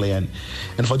free player.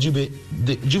 And for Juve,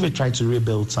 Juve tried to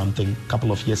rebuild something a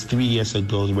couple of years, 3 years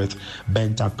ago with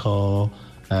Bentancur,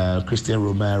 Christian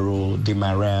Romero, Di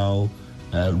Maria,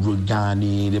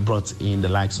 Rugani. They brought in the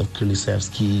likes of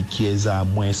Kulusevski, Chiesa,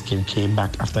 Moiskin came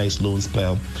back after his loan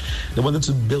spell. They wanted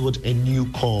to build a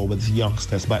new core with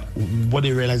youngsters, but what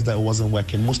they realized that it wasn't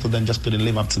working. Most of them just couldn't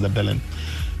live up to the billing.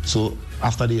 So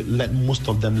after they let most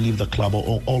of them leave the club,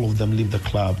 or all of them leave the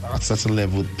club at a certain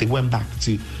level, they went back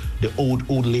to the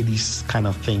old ladies kind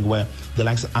of thing, where the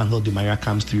likes of Angel Di Maria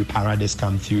comes through, Paredes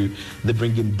come through. They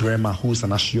bring in Bremer, who's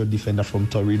an assured defender from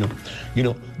Torino.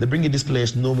 They bring in these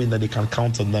players knowing that they can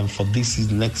count on them for this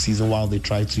season, next season, while they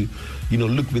try to,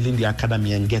 look within the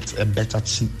academy and get a better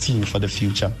team for the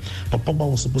future. But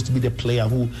Pogba was supposed to be the player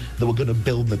who they were going to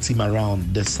build the team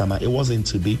around this summer. It wasn't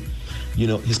to be.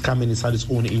 He's coming, he's had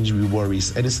his own injury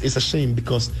worries. And it's a shame,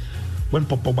 because when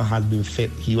Pogba had been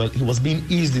fit, he was being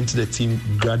eased into the team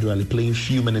gradually, playing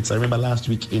few minutes. I remember last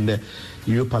week in the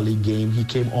Europa League game, he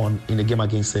came on in the game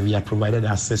against Sevilla, provided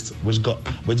an assist, which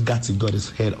Gatti got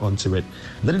his head onto it.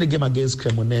 Then in the game against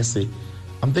Cremonese,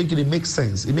 I'm thinking it makes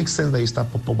sense. It makes sense that you start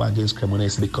Pogba against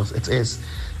Cremonese, because it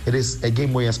is a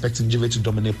game where you're expecting Juve to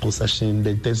dominate possession. The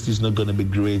intensity is not going to be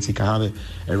great. You can have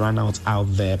a run out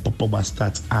there. Pogba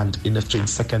starts, and in the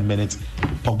 22nd minute,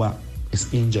 Pogba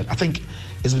is injured. I think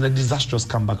it's been a disastrous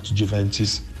comeback to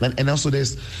Juventus. And also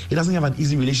he doesn't have an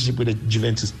easy relationship with the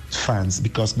Juventus fans,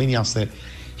 because many have said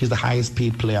he's the highest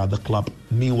paid player at the club.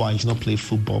 Meanwhile, he's not played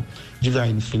football. Juve are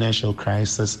in financial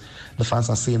crisis. The fans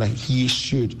are saying that he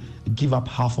should give up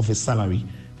half of his salary.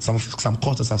 Some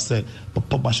quarters have said, but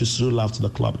Pogba should show love to the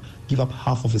club, give up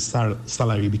half of his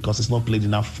salary because he's not played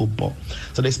enough football.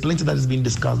 So there's plenty that is being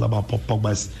discussed about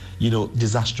Pogba's,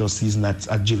 disastrous season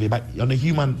at Juve. But on a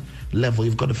human level,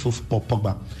 you've got to feel for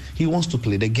Pogba. He wants to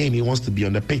play the game, he wants to be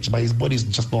on the pitch, but his body's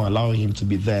just not allowing him to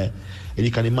be there. And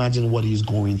you can imagine what he's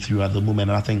going through at the moment.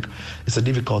 And I think it's a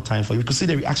difficult time for him. You could see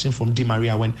the reaction from Di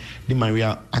Maria when Di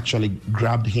Maria actually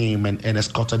grabbed him and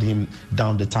escorted him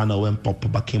down the tunnel when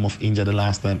Pogba came off injured the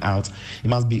last time out. It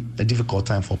must be a difficult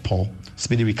time for Paul.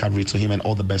 Speedy recovery to him and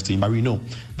all the best to him. But we know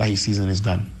that his season is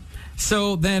done.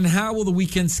 So then how will the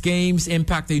weekend's games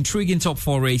impact the intriguing top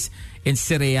 4 race in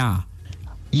Serie A?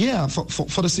 Yeah,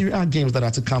 for the Serie A games that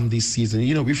are to come this season,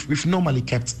 we've normally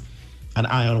kept an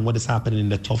eye on what is happening in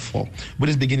the top 4, but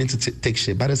it's beginning to take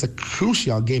shape. But there's a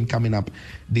crucial game coming up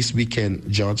this weekend,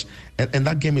 George, and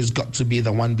that game has got to be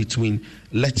the one between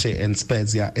Lecce and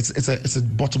Spezia. It's a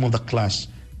bottom of the clash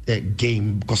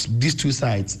game, because these two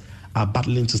sides are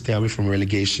battling to stay away from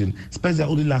relegation. Spezia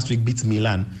only last week beat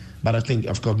Milan, but I think,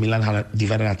 of course, Milan had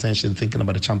divided attention thinking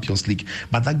about the Champions League,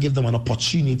 but that gave them an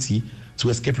opportunity to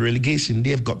escape relegation.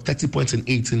 They've got 30 points in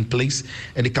 18th place,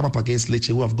 and they come up against Lecce,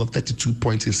 who have got 32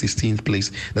 points in 16th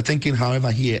place. The thinking,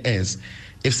 however, here is,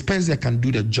 if Spezia can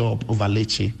do the job over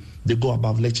Lecce, they go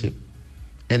above Lecce,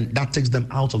 and that takes them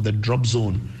out of the drop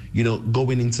zone.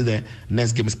 going into the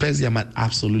next game. Spezia might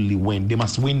absolutely win. They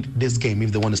must win this game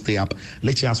if they want to stay up.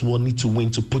 Lecce as well need to win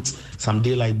to put some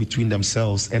daylight between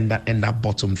themselves and that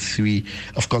bottom three.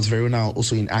 Of course, Verona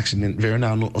also in action, and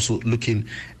Verona also looking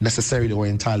necessarily or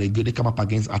entirely good. They come up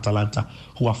against Atalanta,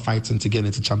 who are fighting to get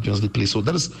into Champions League play. So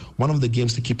that is one of the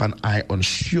games to keep an eye on.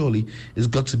 Surely it's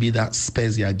got to be that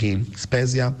Spezia game.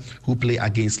 Spezia who play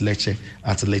against Lecce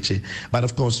at Lecce. But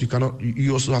of course,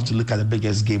 you also have to look at the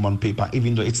biggest game on paper,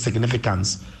 even though its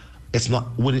significance it's not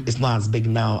as big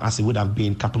now as it would have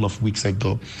been a couple of weeks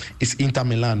ago. It's Inter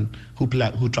Milan who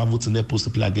traveled to Naples to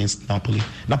play against Napoli.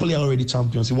 Napoli are already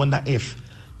champions. You wonder if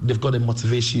they've got the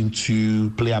motivation to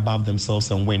play above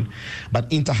themselves and win.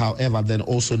 But Inter, however, then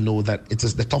also know that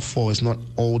the top four is not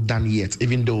all done yet.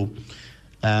 Even though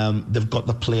they've got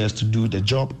the players to do the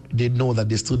job, they know that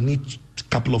they still need a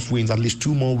couple of wins, at least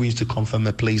 2 more wins to confirm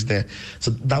a place there.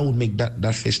 So that would make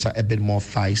that fixture a bit more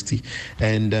feisty.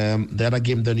 And the other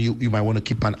game then you might want to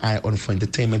keep an eye on for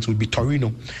entertainment would be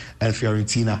Torino and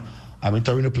Fiorentina.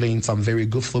 Torino playing some very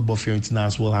good football. Fiorentina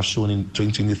as well have shown in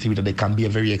 2023 that they can be a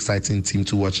very exciting team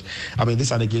to watch.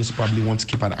 These are the games you probably want to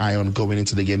keep an eye on going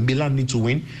into the game. Milan need to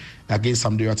win against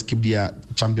Sampdoria to keep their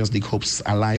Champions League hopes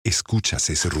alive. ¿Escuchas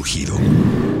ese rugido?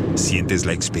 ¿Sientes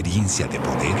la experiencia de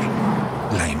poder?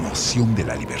 ¿La emoción de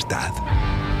la libertad?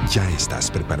 Ya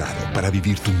estás preparado para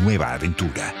vivir tu nueva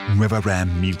aventura. Nueva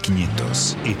Ram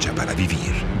 1500, hecha para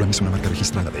vivir. Ram es una marca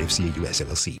registrada de FCA US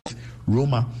LLC.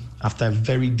 Roma, after a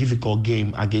very difficult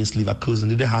game against Leverkusen,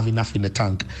 didn't have enough in the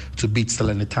tank to beat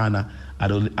Salernitana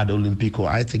at Olimpico.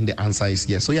 I think the answer is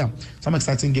yes. So some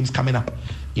exciting games coming up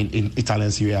in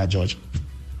Italian Serie A, George.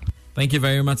 Thank you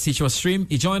very much, Sicho Stream.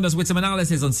 He joined us with some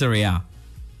analysis on Serie A.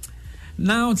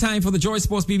 Now time for the Joy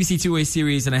Sports BBC Two-Way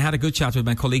series, and I had a good chat with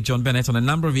my colleague John Bennett on a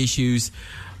number of issues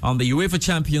on the UEFA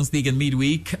Champions League in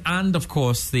midweek and, of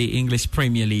course, the English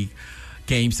Premier League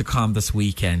games to come this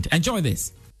weekend. Enjoy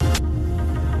this.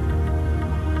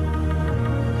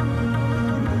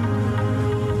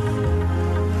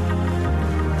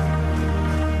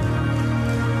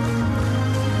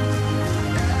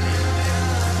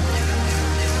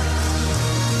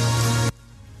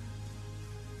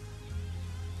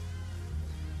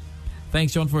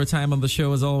 Thanks, John, for your time on the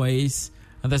show, as always.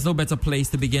 And there's no better place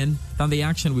to begin than the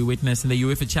action we witnessed in the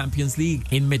UEFA Champions League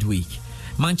in midweek.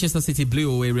 Manchester City blew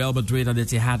away Real Madrid at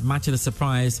Etihad, much to the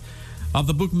surprise of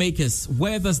the bookmakers.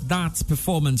 Where does that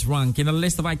performance rank in a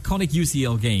list of iconic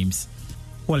UCL games?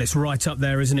 Well, it's right up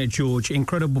there, isn't it, George?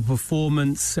 Incredible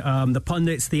performance. The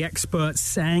pundits, the experts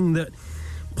saying that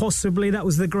possibly that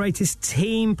was the greatest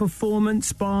team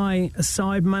performance by a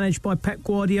side managed by Pep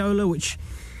Guardiola, which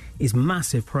is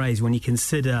massive praise when you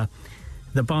consider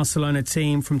the Barcelona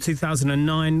team from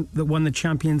 2009 that won the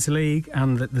Champions League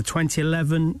and the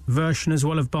 2011 version as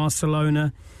well of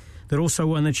Barcelona that also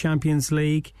won the Champions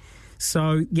League.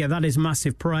 So, that is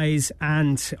massive praise,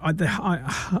 and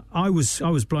I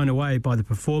was blown away by the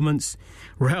performance.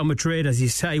 Real Madrid, as you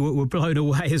say, were blown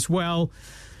away as well,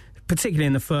 particularly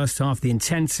in the first half, the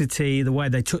intensity, the way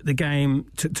they took the game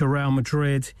to Real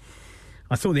Madrid.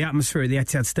 I thought the atmosphere at the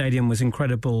Etihad Stadium was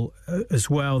incredible as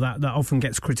well. That often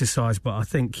gets criticised, but I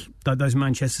think that those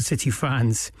Manchester City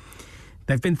fans,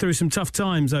 they've been through some tough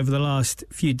times over the last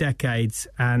few decades,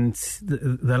 and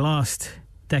the last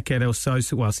decade or so,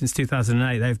 since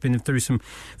 2008, they've been through some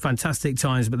fantastic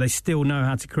times, but they still know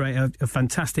how to create a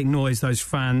fantastic noise, those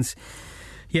fans.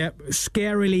 Yeah,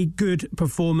 scarily good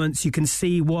performance. You can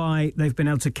see why they've been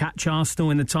able to catch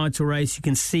Arsenal in the title race. You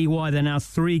can see why they're now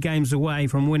 3 games away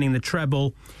from winning the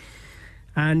treble.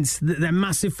 And they're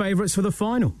massive favourites for the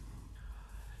final.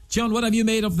 John, what have you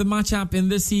made of the matchup in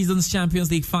this season's Champions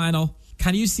League final?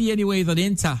 Can you see any way that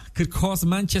Inter could cause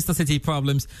Manchester City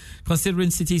problems, considering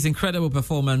City's incredible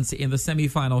performance in the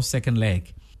semi-final second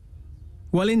leg?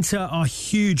 Well, Inter are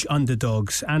huge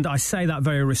underdogs, and I say that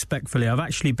very respectfully. I've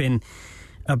actually been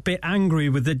a bit angry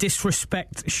with the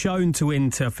disrespect shown to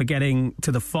Inter for getting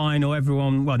to the final.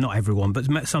 Everyone, well, not everyone, but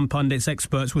some pundits,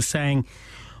 experts were saying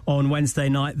on Wednesday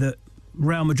night that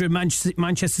Real Madrid,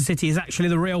 Manchester City is actually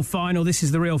the real final. This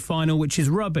is the real final, which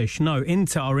is rubbish. No,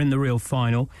 Inter are in the real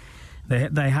final.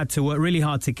 They had to work really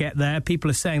hard to get there. People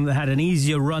are saying they had an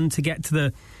easier run to get to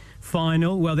the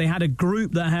final. Well, they had a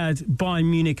group that had Bayern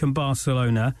Munich and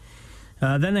Barcelona.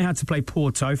 Then they had to play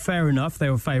Porto. Fair enough, they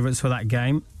were favourites for that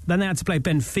game. Then they had to play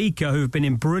Benfica, who have been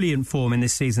in brilliant form in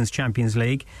this season's Champions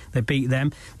League. They beat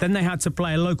them. Then they had to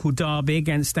play a local derby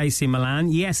against AC Milan.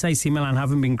 Yes, AC Milan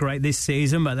haven't been great this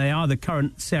season, but they are the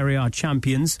current Serie A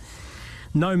champions.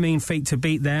 no mean feat to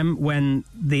beat them when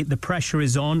the pressure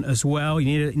is on as well.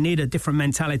 You need a different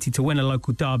mentality to win a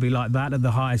local derby like that at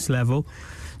the highest level.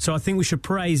 So I think we should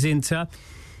praise Inter.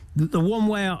 The one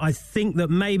where I think that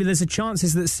maybe there's a chance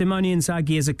is that Simone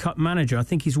Inzaghi is a cup manager. I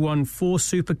think he's won 4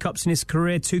 Super Cups in his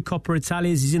career, 2 Coppa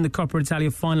Italias. He's in the Coppa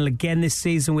Italia final again this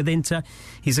season with Inter.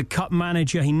 He's a cup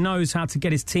manager. He knows how to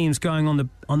get his teams going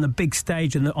on the big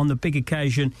stage and on the big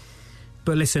occasion.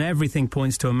 But listen, everything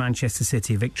points to a Manchester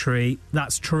City victory.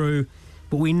 That's true.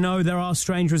 But we know there are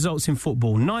strange results in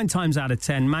football. 9 times out of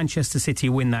 10, Manchester City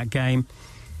win that game.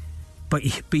 But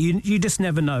you just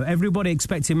never know. Everybody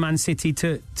expected Man City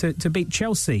to beat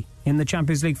Chelsea in the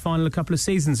Champions League final a couple of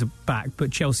seasons back,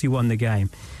 but Chelsea won the game.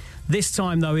 This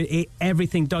time, though,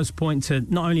 everything does point to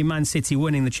not only Man City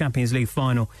winning the Champions League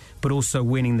final, but also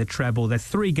winning the treble. They're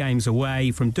 3 games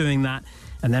away from doing that,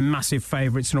 and they're massive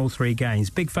favourites in all 3 games.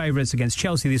 Big favourites against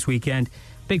Chelsea this weekend,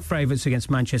 big favourites against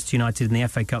Manchester United in the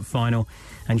FA Cup final,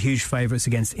 and huge favourites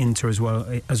against Inter as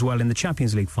well in the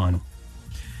Champions League final.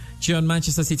 John,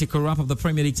 Manchester City could wrap up the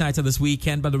Premier League title this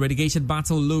weekend, but the relegation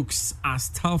battle looks as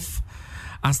tough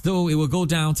as though it will go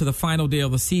down to the final day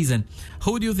of the season.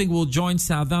 Who do you think will join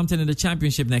Southampton in the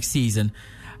Championship next season?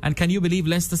 And can you believe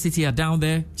Leicester City are down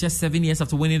there just 7 years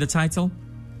after winning the title?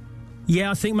 Yeah,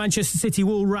 I think Manchester City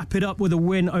will wrap it up with a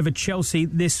win over Chelsea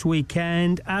this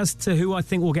weekend. As to who I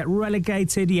think will get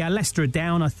relegated, Leicester are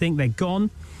down. I think they're gone.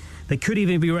 They could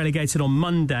even be relegated on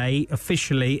Monday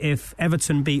officially if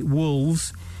Everton beat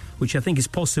Wolves, which I think is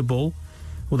possible,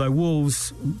 although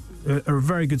Wolves are a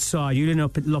very good side. Julian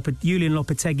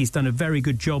Lopetegui's done a very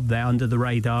good job there under the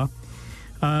radar.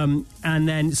 And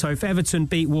then, so if Everton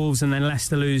beat Wolves and then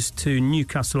Leicester lose to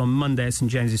Newcastle on Monday at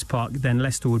St James's Park, then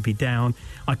Leicester would be down.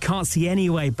 I can't see any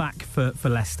way back for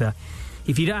Leicester.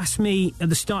 If you'd asked me at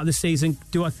the start of the season,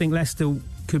 do I think Leicester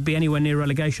could be anywhere near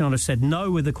relegation, I'd have said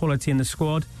no with the quality in the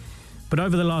squad. But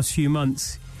over the last few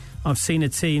months, I've seen a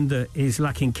team that is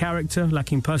lacking character,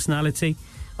 lacking personality.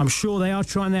 I'm sure they are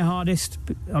trying their hardest.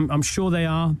 I'm sure they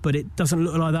are, but it doesn't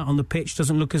look like that on the pitch.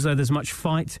 Doesn't look as though there's much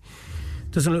fight.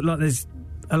 Doesn't look like there's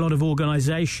a lot of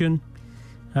organisation.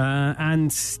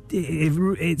 And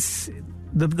it's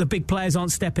the big players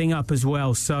aren't stepping up as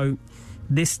well. So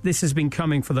this has been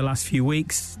coming for the last few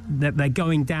weeks. They're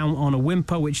going down on a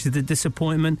whimper, which is the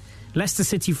disappointment. Leicester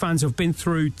City fans have been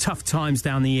through tough times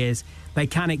down the years. They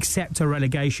can accept a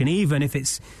relegation, even if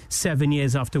it's 7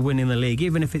 years after winning the league,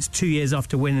 even if it's 2 years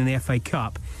after winning the FA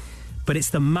Cup. But it's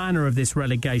the manner of this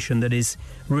relegation that is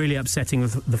really upsetting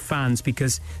with the fans,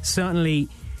 because certainly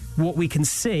what we can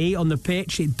see on the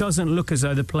pitch, it doesn't look as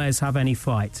though the players have any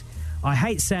fight. I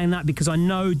hate saying that because I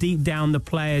know deep down the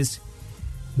players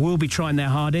will be trying their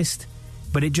hardest,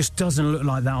 but it just doesn't look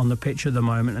like that on the pitch at the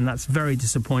moment, and that's very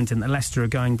disappointing that Leicester are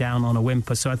going down on a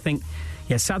whimper. So I think,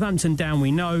 Southampton down, we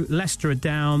know. Leicester are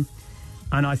down,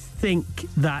 and I think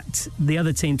that the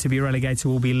other team to be relegated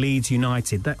will be Leeds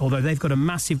United. Although they've got a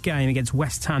massive game against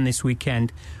West Ham this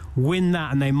weekend, win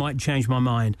that and they might change my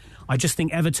mind. I just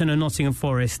think Everton and Nottingham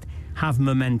Forest have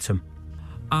momentum.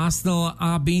 Arsenal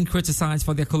are being criticised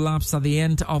for their collapse at the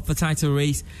end of the title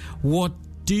race. What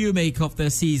do you make of their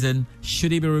season?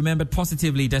 Should it be remembered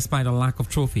positively despite a lack of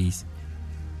trophies?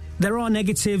 There are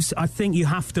negatives. I think you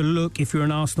have to look, if you're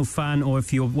an Arsenal fan or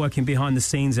if you're working behind the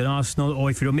scenes at Arsenal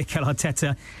or if you're Mikel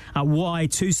Arteta, at why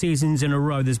 2 seasons in a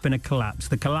row there's been a collapse.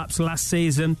 The collapse last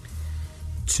season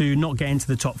to not get into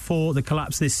the top 4, the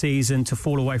collapse this season to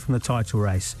fall away from the title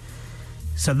race.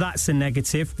 So that's a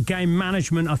negative. Game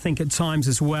management, I think, at times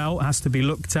as well has to be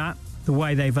looked at. The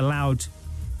way they've allowed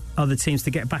other teams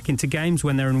to get back into games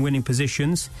when they're in winning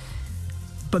positions.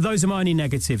 But those are my only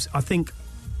negatives. I think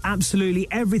absolutely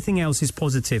everything else is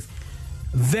positive.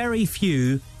 Very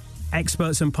few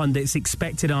experts and pundits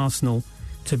expected Arsenal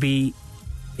to be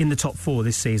in the top 4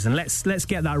 this season. Let's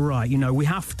get that right. We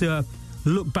have to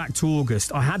look back to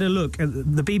August. I had a look.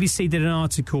 The BBC did an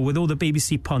article with all the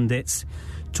BBC pundits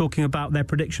talking about their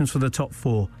predictions for the top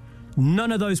 4.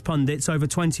 None of those pundits, over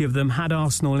 20 of them, had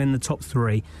Arsenal in the top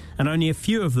 3, and only a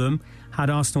few of them had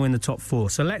Arsenal in the top 4.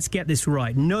 So let's get this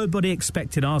right. Nobody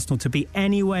expected Arsenal to be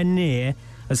anywhere near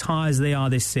as high as they are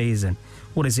this season.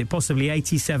 What is it? Possibly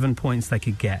 87 points they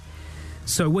could get.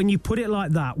 So when you put it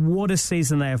like that, what a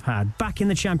season they have had. Back in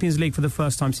the Champions League for the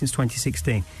first time since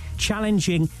 2016.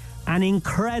 Challenging an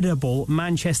incredible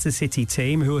Manchester City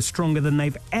team who are stronger than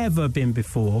they've ever been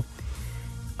before.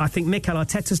 I think Mikel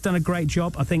Arteta's done a great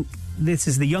job. I think this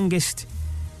is the youngest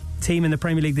team in the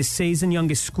Premier League this season,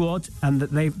 youngest squad, and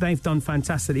that they've done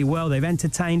fantastically well. They've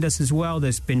entertained us as well.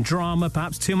 There's been drama,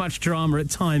 perhaps too much drama at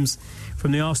times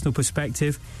from the Arsenal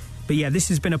perspective. But yeah, this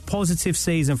has been a positive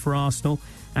season for Arsenal.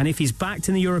 And if he's backed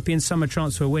in the European summer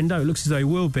transfer window, it looks as though he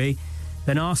will be,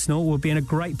 then Arsenal will be in a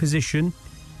great position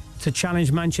to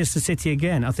challenge Manchester City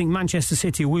again. I think Manchester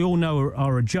City, we all know,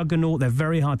 are a juggernaut. They're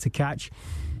very hard to catch.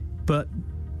 But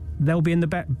they'll be in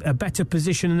a better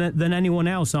position than anyone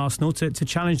else, Arsenal, to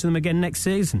challenge them again next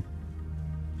season.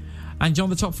 And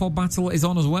John, the top 4 battle is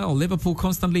on as well. Liverpool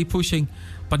constantly pushing,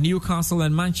 but Newcastle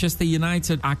and Manchester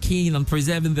United are keen on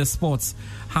preserving their spots.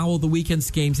 How will the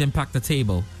weekend's games impact the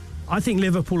table? I think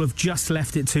Liverpool have just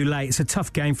left it too late. It's a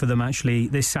tough game for them, actually,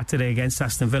 this Saturday against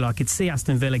Aston Villa. I could see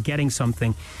Aston Villa getting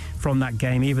something from that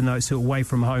game, even though it's away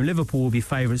from home. Liverpool will be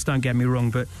favourites, don't get me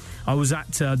wrong, but I was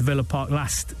at the Villa Park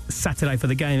last Saturday for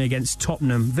the game against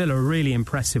Tottenham. Villa are really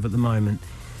impressive at the moment.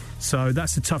 So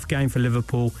that's a tough game for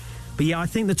Liverpool. But yeah, I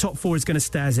think the top 4 is going to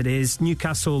stay as it is.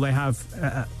 Newcastle, they have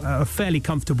a fairly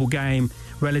comfortable game,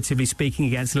 relatively speaking,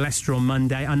 against Leicester on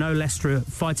Monday. I know Leicester are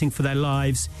fighting for their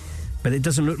lives, but it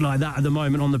doesn't look like that at the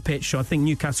moment on the pitch, so I think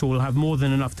Newcastle will have more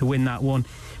than enough to win that one.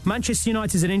 Manchester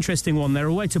United is an interesting one. They're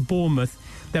away to Bournemouth.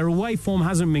 Their away form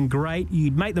hasn't been great.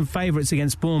 You'd make them favourites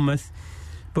against Bournemouth,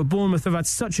 but Bournemouth have had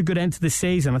such a good end to the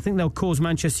season. I think they'll cause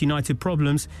Manchester United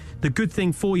problems. The good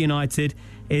thing for United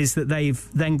is that they've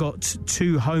then got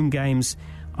 2 home games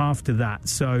after that,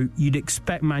 so you'd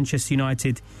expect Manchester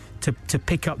United to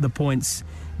pick up the points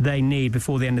they need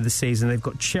before the end of the season. They've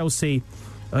got Chelsea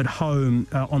at home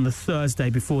on the Thursday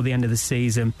before the end of the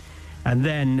season, and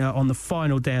then on the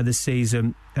final day of the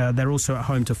season they're also at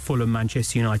home to Fulham,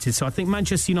 Manchester United. So I think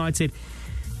Manchester United,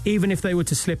 even if they were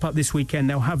to slip up this weekend,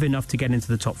 they'll have enough to get into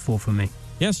the top 4 for me.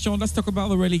 Yes, John, let's talk about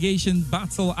the relegation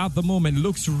battle at the moment.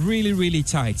 Looks really, really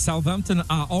tight. Southampton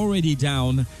are already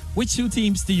down. Which 2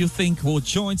 teams do you think will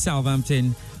join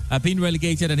Southampton, being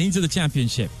relegated and into the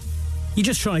Championship? You're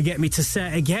just trying to get me to say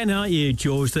it again, aren't you,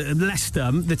 George? That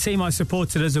Leicester, the team I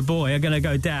supported as a boy, are going to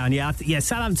go down. Yeah,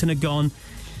 Southampton are gone.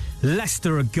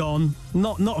 Leicester are gone.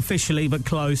 Not officially, but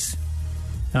close.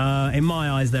 In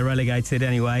my eyes, they're relegated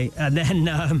anyway. And then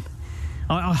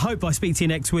I hope I speak to you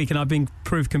next week and I've been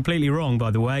proved completely wrong,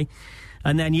 by the way.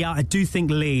 And then, yeah, I do think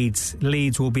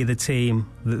Leeds will be the team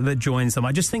that joins them.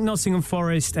 I just think Nottingham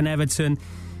Forest and Everton,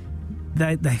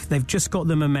 they've just got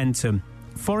the momentum.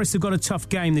 Forest have got a tough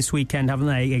game this weekend, haven't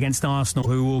they, against Arsenal,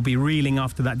 who will be reeling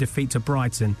after that defeat to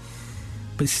Brighton.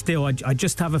 But still, I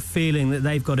just have a feeling that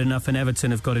they've got enough and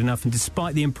Everton have got enough. And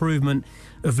despite the improvement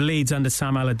of Leeds under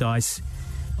Sam Allardyce,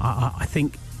 I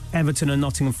think Everton and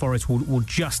Nottingham Forest will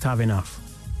just have enough.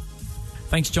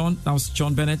 Thanks, John. That was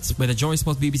John Bennett with the Joy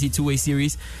Sports BBC Two-Way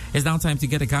Series. It's now time to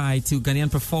get a guide to Ghanaian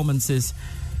performances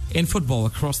in football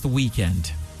across the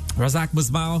weekend. Razak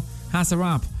Musbal has a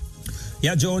wrap.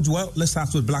 Yeah, George, well, let's start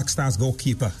with Black Stars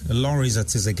goalkeeper Loris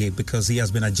Atizagate, because he has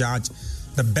been adjudged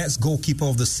the best goalkeeper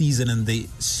of the season in the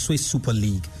Swiss Super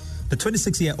League. The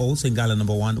 26-year-old, St. Gallen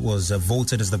number 1, was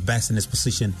voted as the best in his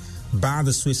position by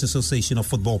the Swiss Association of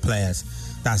Football Players.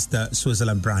 That's the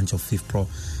Switzerland branch of FIFPro.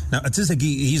 Now, Atizagate,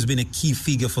 he's been a key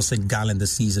figure for St. Gallen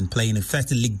this season, playing in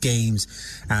 30 league games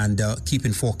and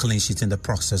keeping 4 clean sheets in the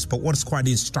process. But what's quite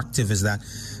instructive is that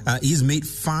he's made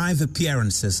 5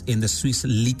 appearances in the Swiss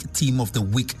League Team of the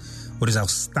Week with his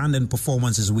outstanding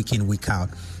performances week in, week out.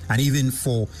 And even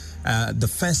for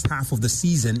the first half of the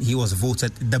season, he was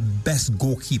voted the best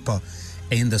goalkeeper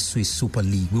in the Swiss Super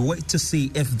League. We wait to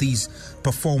see if these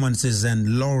performances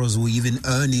and laurels will even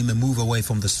earn him a move away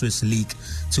from the Swiss League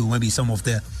to maybe some of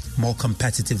the more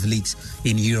competitive leagues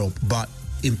in Europe. But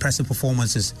impressive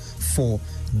performances for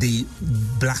the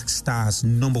Black Stars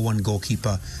number 1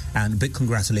 goalkeeper, and big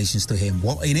congratulations to him.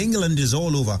 Well, in England, it's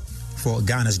all over for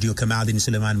Ghana's duo Kamaldeen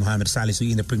Suleiman Mohamed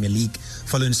Salisu in the Premier League,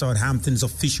 following Southampton's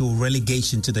official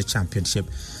relegation to the Championship.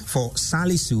 For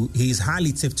Salisu, he is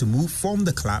highly tipped to move from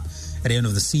the club at the end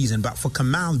of the season, but for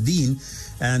Kamaldeen,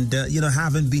 and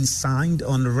having been signed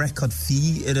on a record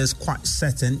fee, it is quite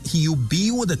certain he will be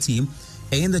with the team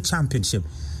in the Championship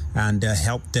and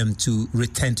help them to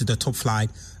return to the top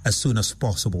flight as soon as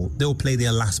possible. They will play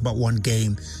their last but 1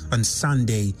 game on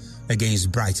Sunday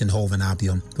against Brighton Hove and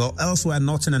Albion. Well, elsewhere,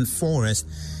 Nottingham Forest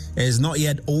is not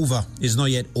yet over. It's not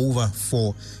yet over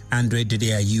for Andre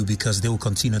Didier, because they will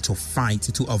continue to fight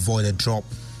to avoid a drop.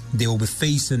 They will be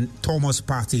facing Thomas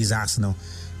Partey's Arsenal,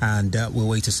 and we'll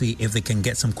wait to see if they can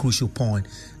get some crucial point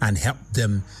and help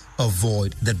them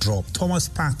avoid the drop. Thomas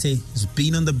Partey has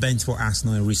been on the bench for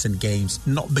Arsenal in recent games,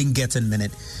 not been getting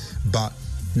minute, but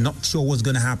not sure what's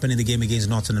going to happen in the game against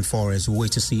Nottingham Forest. We'll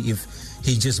wait to see if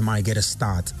he just might get a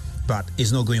start. But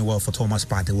it's not going well for Thomas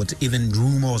Partey, with even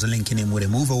rumours linking him with a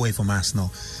move away from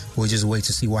Arsenal. We'll just wait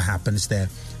to see what happens there.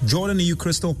 Jordan Ayew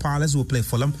Crystal Palace will play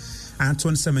Fulham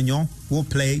Antoine Semenyo will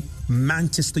play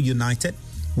Manchester United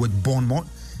with Bournemouth.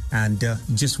 And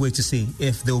just wait to see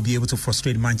if they'll be able to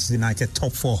frustrate Manchester United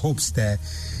top 4 hopes there.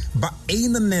 But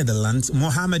in the Netherlands,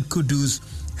 Mohamed Kudus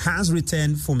has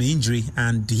returned from injury,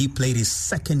 and he played his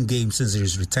second game since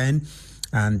his return.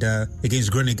 And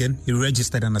against Groningen, he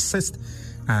registered an assist,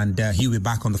 and he'll be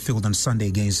back on the field on Sunday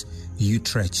against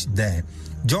Utrecht there.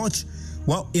 George,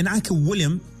 well, Inaki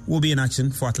William will be in action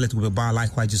for Atletico Bilbao,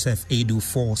 likewise Joseph Edu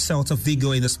for Celta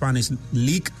Vigo in the Spanish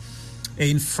League.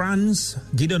 In France,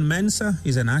 Gideon Mensah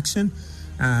is in action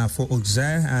for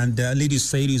Auxerre, and Lady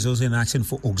Sadie is also in action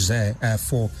for Auxerre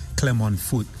for Clermont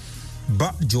Foot.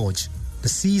 But, George, the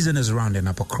season is rounding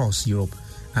up across Europe,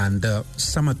 and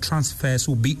summer transfers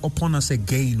will be upon us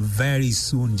again very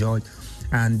soon, George.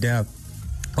 And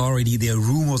already there are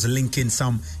rumors linking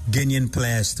some Ghanaian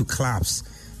players to clubs.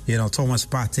 You know, Thomas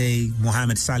Partey,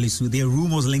 Mohamed Salisu, there are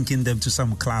rumors linking them to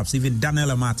some clubs. Even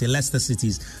Daniel Amate, Leicester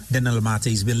City's Daniel Amate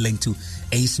has been linked to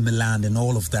AC Milan and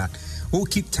all of that. We'll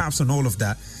keep tabs on all of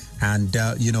that and,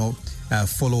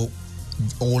 follow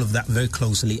all of that very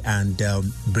closely and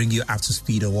bring you up to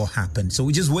speed on what happened. So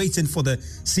we're just waiting for the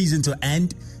season to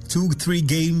end. 2-3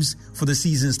 games for the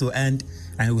seasons to end,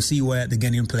 and we'll see where the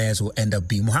Ghanaian players will end up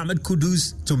being. Mohamed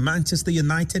Kudus to Manchester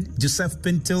United, Joseph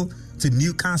Pintil to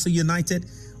Newcastle United.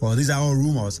 Well, these are all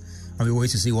rumors, and we wait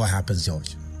to see what happens,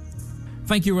 George.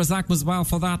 Thank you, Razak Muswal,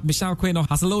 for that. Michelle Quino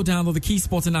has a lowdown on the key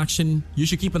sporting action you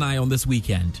should keep an eye on this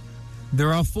weekend.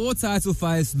 There are 4 title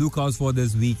fights to look out for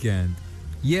this weekend.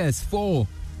 Yes, 4.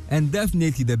 And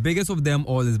definitely the biggest of them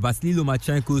all is Vasily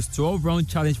Lomachenko's 12-round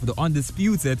challenge for the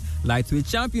undisputed lightweight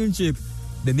championship.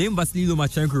 The name Vasily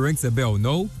Lomachenko rings a bell,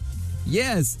 no?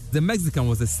 Yes, the Mexican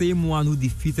was the same one who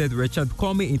defeated Richard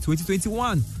Commey in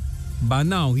 2021. But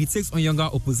now he takes on younger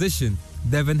opposition,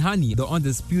 Devin Haney, the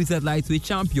undisputed lightweight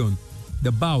champion.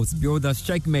 The bout, billed as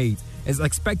checkmate, is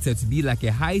expected to be like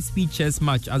a high-speed chess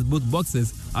match, as both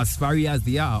boxers, as fiery as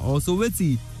they are also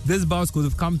witty. This bout could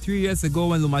have come 3 years ago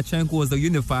when Lomachenko was the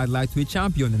unified lightweight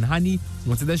champion and Haney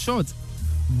wanted a shot.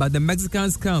 But the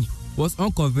Mexican's camp was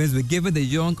unconvinced with giving the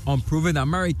young, unproven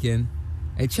American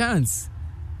a chance.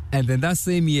 And then that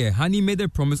same year, Haney made a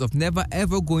promise of never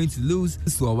ever going to lose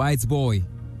to a white boy.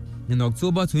 In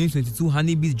October 2022,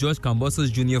 Haney beat George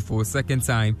Kambosos Jr. for a second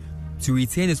time to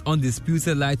retain his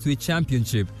undisputed lightweight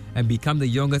championship and become the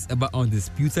youngest ever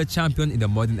undisputed champion in the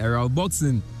modern era of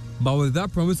boxing. But with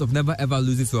that promise of never ever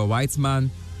losing to a white man,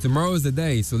 tomorrow is the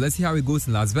day, so let's see how it goes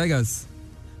in Las Vegas.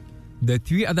 The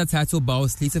 3 other title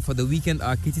bouts slated for the weekend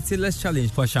are Katie Taylor's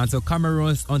challenge for Chantel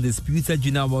Cameron's undisputed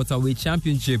junior welterweight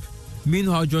championship.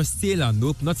 Meanwhile, Josh Taylor,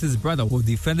 nope, not his brother, will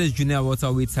defend his junior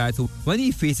welterweight title when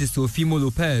he faces Teofimo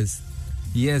Lopez.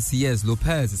 Yes,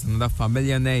 Lopez is another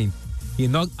familiar name. He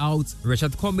knocked out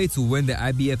Richard Commey to win the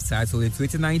IBF title in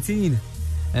 2019.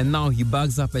 And now he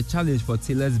bags up a challenge for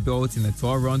Taylor's belt in a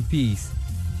 12-round piece.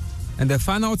 And the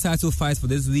final title fight for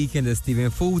this weekend is Stephen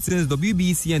Fulton's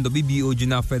WBC and WBO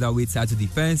junior featherweight title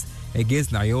defense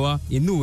against Naoya Inoue.